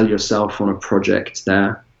really sell yourself on a project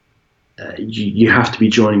there, you have to be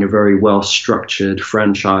joining a very well-structured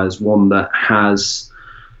franchise, one that has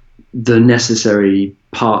the necessary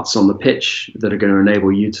parts on the pitch that are going to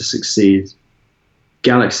enable you to succeed.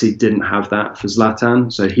 Galaxy didn't have that for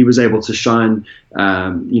Zlatan, so he was able to shine,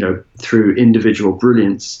 through individual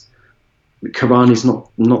brilliance. Cavani's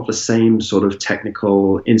not the same sort of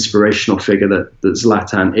technical, inspirational figure that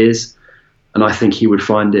Zlatan is, and I think he would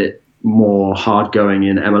find it more hard going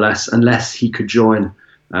in MLS unless he could join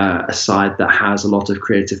a side that has a lot of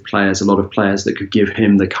creative players, a lot of players that could give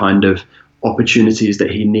him the kind of opportunities that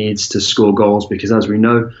he needs to score goals. Because as we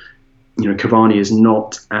know, Cavani is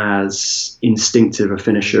not as instinctive a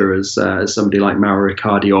finisher as somebody like Mauro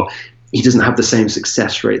Icardi, or he doesn't have the same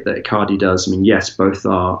success rate that Icardi does. I mean, yes, both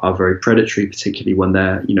are very predatory, particularly when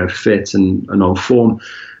they're fit and on form.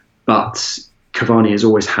 But Cavani has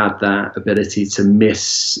always had that ability to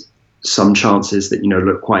miss some chances that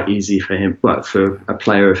look quite easy for him, but for a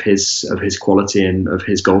player of his quality and of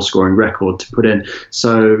his goal scoring record to put in.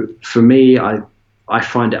 So for me, I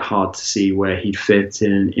find it hard to see where he'd fit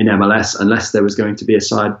in MLS unless there was going to be a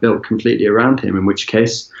side built completely around him, in which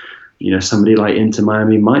case, somebody like Inter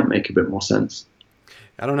Miami might make a bit more sense.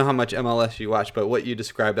 I don't know how much MLS you watch, but what you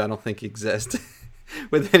described, I don't think exists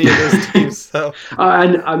with any of those teams. So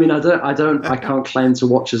I can't claim to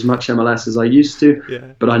watch as much MLS as I used to,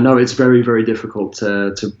 yeah. But I know it's very, very difficult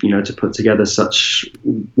to put together such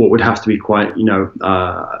what would have to be quite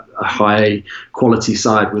a high quality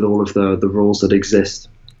side with all of the rules that exist.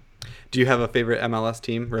 Do you have a favorite MLS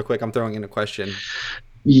team? Real quick, I'm throwing in a question.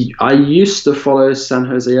 I used to follow San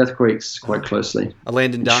Jose Earthquakes quite closely.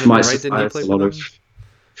 Landon Donovan, right? Didn't he play for them?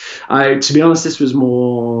 To be honest, this was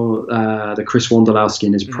more the Chris Wondolowski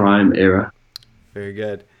in his prime era. Very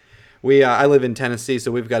good. I live in Tennessee,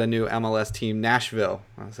 so we've got a new MLS team, Nashville.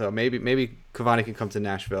 So maybe Cavani can come to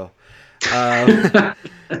Nashville.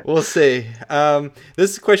 We'll see.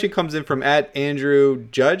 This question comes in from @Andrew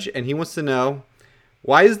Judge, and he wants to know,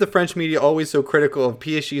 why is the French media always so critical of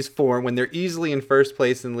PSG's form when they're easily in first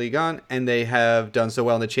place in Ligue 1 and they have done so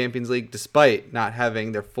well in the Champions League despite not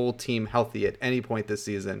having their full team healthy at any point this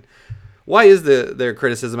season? Why is their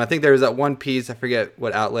criticism? I think there was that one piece, I forget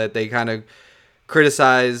what outlet, they kind of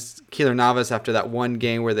criticized Keylor Navas after that one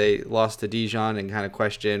game where they lost to Dijon and kind of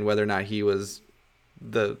questioned whether or not he was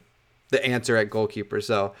the answer at goalkeeper.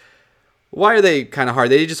 So why are they kind of hard?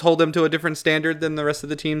 They just hold them to a different standard than the rest of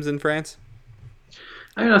the teams in France?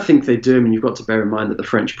 I think they do. I mean, you've got to bear in mind that the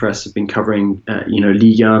French press have been covering,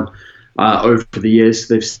 Ligue 1 over the years.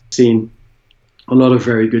 They've seen a lot of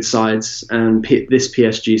very good sides, and this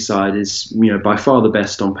PSG side is, by far the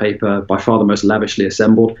best on paper, by far the most lavishly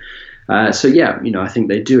assembled. I think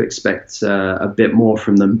they do expect a bit more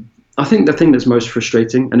from them. I think the thing that's most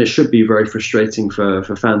frustrating, and it should be very frustrating for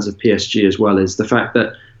fans of PSG as well, is the fact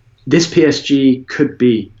that this PSG could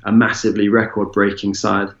be a massively record-breaking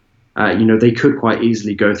side. They could quite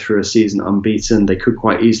easily go through a season unbeaten. They could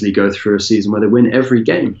quite easily go through a season where they win every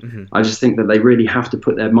game. Mm-hmm. I just think that they really have to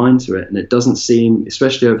put their mind to it. And it doesn't seem,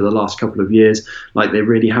 especially over the last couple of years, like they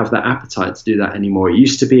really have that appetite to do that anymore. It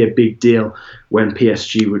used to be a big deal when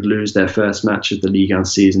PSG would lose their first match of the Ligue 1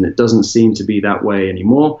 season. It doesn't seem to be that way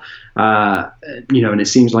anymore. And it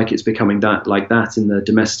seems like it's becoming that in the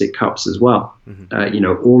domestic cups as well.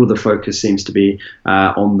 Mm-hmm. All of the focus seems to be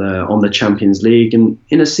on the Champions League. And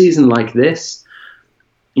in a season like this,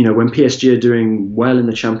 when PSG are doing well in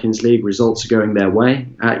the Champions League, results are going their way,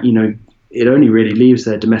 it only really leaves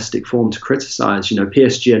their domestic form to criticise.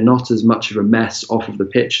 PSG are not as much of a mess off of the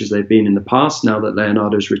pitch as they've been in the past. Now that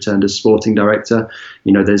Leonardo's returned as sporting director,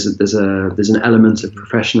 there's an element of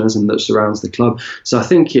professionalism that surrounds the club. So I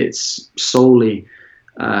think it's solely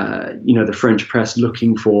the French press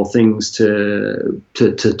looking for things to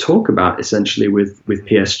talk about essentially with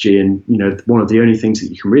PSG. And one of the only things that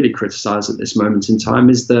you can really criticise at this moment in time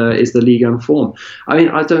is the Ligue 1 form. I mean,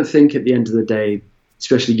 I don't think at the end of the day,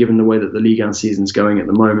 especially given the way that the Ligue 1 season's going at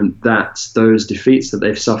the moment, that those defeats that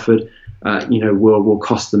they've suffered, will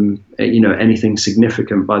cost them, anything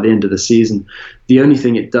significant by the end of the season. The only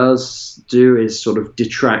thing it does do is sort of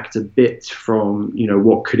detract a bit from,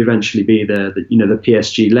 what could eventually be the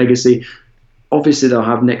PSG legacy. Obviously, they'll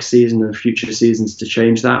have next season and future seasons to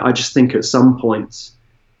change that. I just think at some point,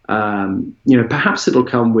 perhaps it'll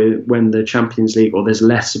come when the Champions League, or there's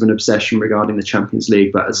less of an obsession regarding the Champions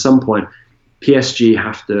League, but at some point, PSG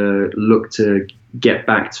have to look to get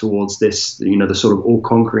back towards this, the sort of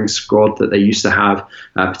all-conquering squad that they used to have,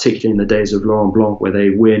 particularly in the days of Laurent Blanc, where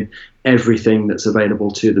they win everything that's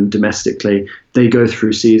available to them domestically. They go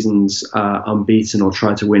through seasons unbeaten or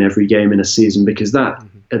try to win every game in a season, because that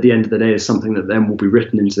at the end of the day is something that then will be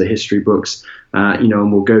written into the history books,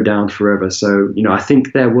 and will go down forever. So, I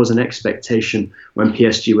think there was an expectation when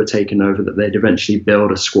PSG were taken over that they'd eventually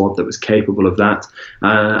build a squad that was capable of that.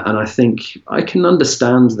 And I think I can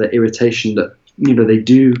understand the irritation that, they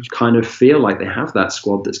do kind of feel like they have that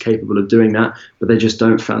squad that's capable of doing that, but they just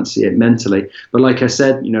don't fancy it mentally. But like I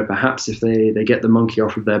said, perhaps if they get the monkey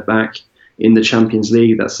off of their back in the Champions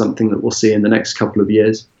League, that's something that we'll see in the next couple of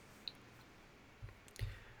years.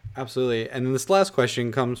 Absolutely. And then this last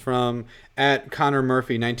question comes from at Connor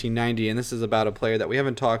Murphy 1990, and this is about a player that we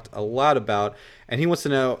haven't talked a lot about. And he wants to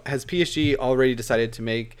know, has PSG already decided to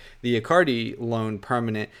make the Icardi loan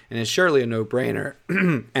permanent? And it's surely a no-brainer.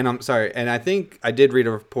 And I think I did read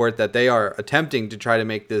a report that they are attempting to try to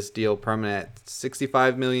make this deal permanent at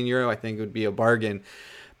 65 million euro. I think it would be a bargain.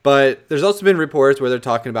 But there's also been reports where they're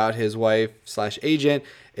talking about his wife/agent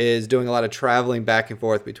is doing a lot of traveling back and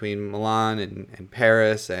forth between Milan and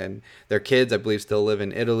Paris, and their kids, I believe, still live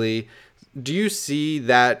in Italy. Do you see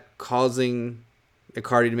that causing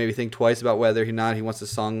Icardi to maybe think twice about whether or not he wants to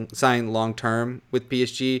sign long-term with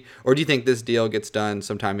PSG? Or do you think this deal gets done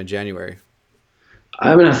sometime in January?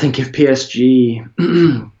 I mean, I think if PSG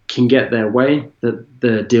can get their way, that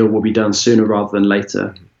the deal will be done sooner rather than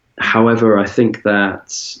later. However, I think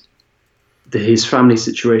that his family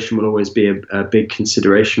situation will always be a big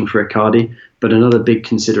consideration for Icardi. But another big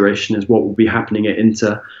consideration is what will be happening at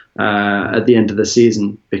Inter at the end of the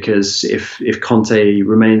season. Because if Conte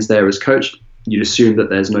remains there as coach, you'd assume that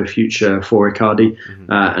there's no future for Icardi.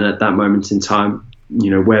 And at that moment in time,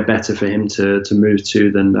 where better for him to move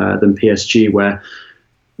to than PSG, where,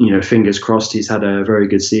 fingers crossed, he's had a very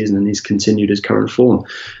good season and he's continued his current form.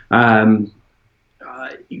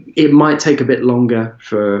 It might take a bit longer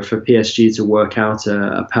for PSG to work out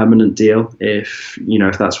a permanent deal if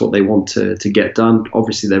that's what they want to get done.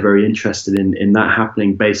 Obviously, they're very interested in that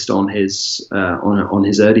happening based on his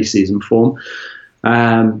early season form.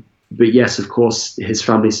 But yes, of course, his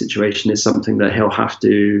family situation is something that he'll have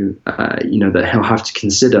to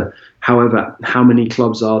consider. However, how many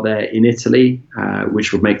clubs are there in Italy,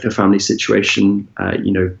 which would make the family situation,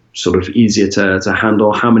 sort of easier to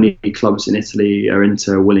handle? How many clubs in Italy are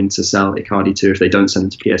Inter willing to sell Icardi to if they don't send him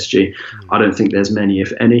to PSG? I don't think there's many,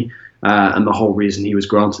 if any. And the whole reason he was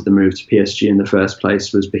granted the move to PSG in the first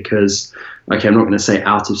place was because, okay, I'm not going to say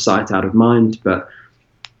out of sight, out of mind, but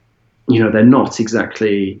they're not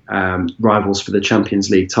exactly rivals for the Champions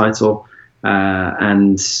League title.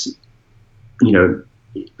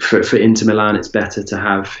 For Inter Milan, it's better to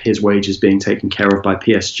have his wages being taken care of by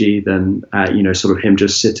PSG than, sort of him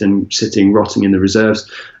just sitting rotting in the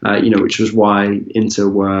reserves, which was why Inter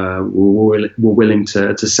were willing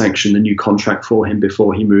to sanction the new contract for him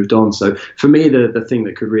before he moved on. So for me, the thing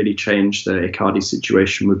that could really change the Icardi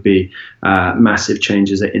situation would be massive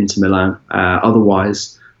changes at Inter Milan.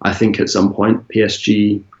 Otherwise, I think at some point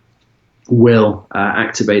PSG will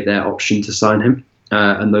activate their option to sign him,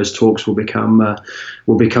 and those talks will become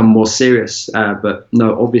more serious. But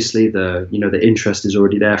no, obviously the interest is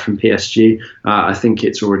already there from PSG. I think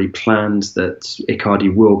it's already planned that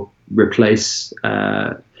Icardi will replace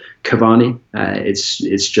Cavani.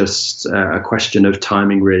 It's just a question of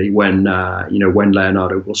timing, really, when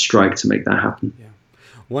Leonardo will strike to make that happen. Yeah.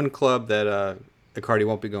 One club that Icardi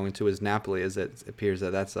won't be going to is Napoli, as it appears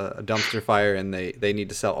that's a dumpster fire and they need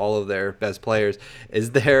to sell all of their best players.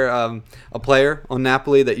 Is there a player on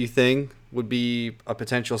Napoli that you think would be a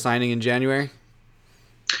potential signing in January?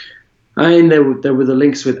 I mean, there were the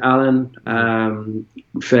links with Alan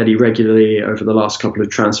fairly regularly over the last couple of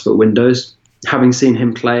transfer windows. Having seen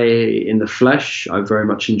him play in the flesh, I very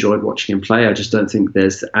much enjoyed watching him play. I just don't think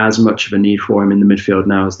there's as much of a need for him in the midfield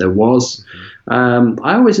now as there was.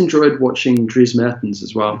 I always enjoyed watching Dries Mertens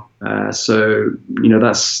as well. So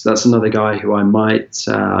that's another guy who I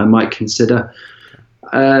might consider.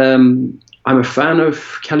 I'm a fan of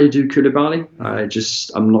Kalidou Koulibaly.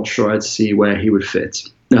 I'm not sure I'd see where he would fit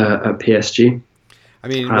at PSG. I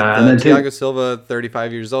mean, Thiago Silva,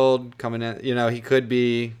 35 years old, coming in, he could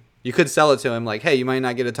be. You could sell it to him like, hey, you might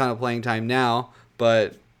not get a ton of playing time now,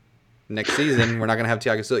 but next season we're not going to have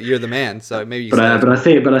Thiago Silva. You're the man, so maybe. But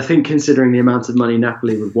I think considering the amount of money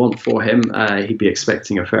Napoli would want for him, he'd be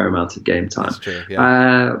expecting a fair amount of game time. That's true.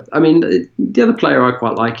 Yeah. I mean, the other player I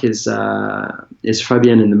quite like is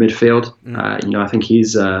Fabian in the midfield. I think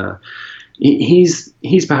he's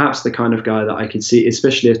perhaps the kind of guy that I could see,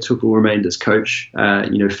 especially if Tuchel remained as coach,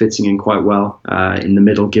 fitting in quite well in the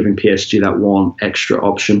middle, giving PSG that one extra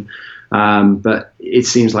option. But it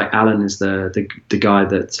seems like Allen is the guy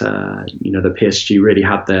that the PSG really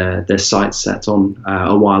had their sights set on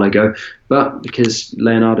a while ago. But because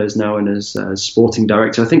Leonardo is now in as sporting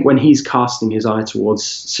director, I think when he's casting his eye towards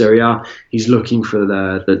Serie A, he's looking for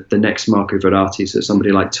the next Marco Verratti, so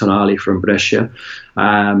somebody like Tonali from Brescia,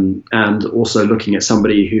 and also looking at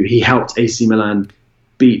somebody who he helped AC Milan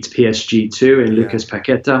beat PSG too in Lucas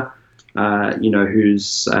Paqueta,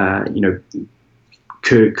 who's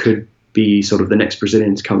could be sort of the next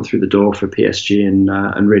Brazilian to come through the door for PSG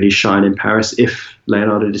and really shine in Paris if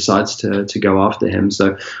Leonardo decides to go after him.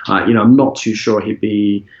 So, I'm not too sure he'd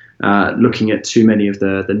be looking at too many of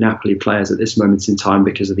the Napoli players at this moment in time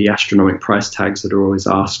because of the astronomical price tags that are always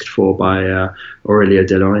asked for by Aurelio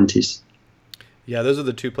De Laurentiis. Yeah, those are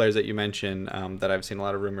the two players that you mentioned that I've seen a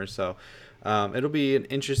lot of rumors. So it'll be an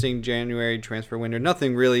interesting January transfer window.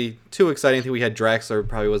 Nothing really too exciting. I think we had Draxler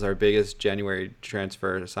probably was our biggest January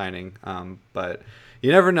transfer signing. But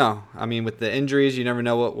you never know. I mean, with the injuries, you never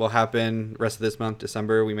know what will happen rest of this month,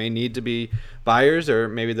 December. We may need to be buyers, or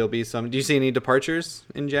maybe there'll be some. Do you see any departures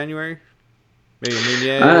in January? Maybe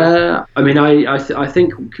Meunier? I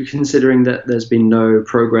think considering that there's been no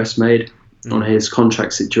progress made on his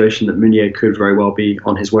contract situation, that Meunier could very well be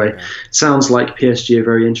on his way. Yeah. Sounds like PSG are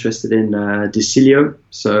very interested in Dicilio,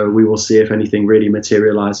 so we will see if anything really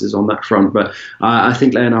materializes on that front. But I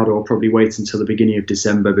think Leonardo will probably wait until the beginning of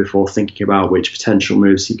December before thinking about which potential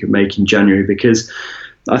moves he could make in January, because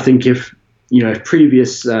I think if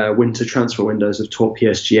previous winter transfer windows have taught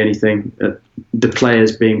PSG anything, the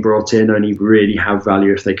players being brought in only really have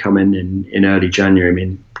value if they come in early January. I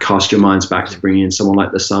mean, cast your minds back to bringing in someone like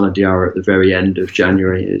Lassana Diarra at the very end of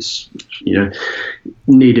January is,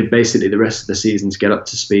 needed basically the rest of the season to get up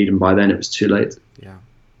to speed, and by then it was too late. Yeah.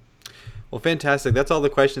 Well, fantastic. That's all the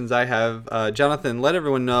questions I have. Jonathan, let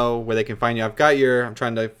everyone know where they can find you. I'm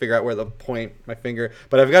trying to figure out where to point my finger,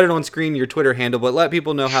 but I've got it on screen, your Twitter handle, but let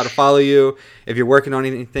people know how to follow you. If you're working on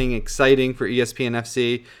anything exciting for ESPN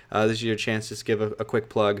FC, this is your chance to just give a quick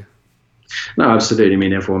plug. No, absolutely. I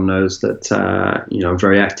mean, everyone knows that, I'm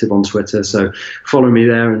very active on Twitter, so follow me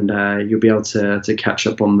there and you'll be able to catch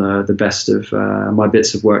up on the best of my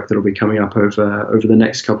bits of work that will be coming up over the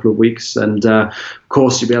next couple of weeks. And of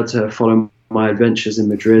course, you'll be able to follow my adventures in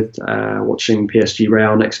Madrid, watching PSG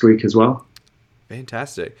Real next week as well.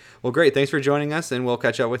 Fantastic. Well, great. Thanks for joining us, and we'll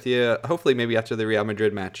catch up with you hopefully maybe after the Real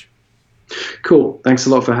Madrid match. Cool. Thanks a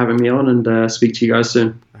lot for having me on, and speak to you guys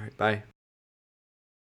soon. All right. Bye.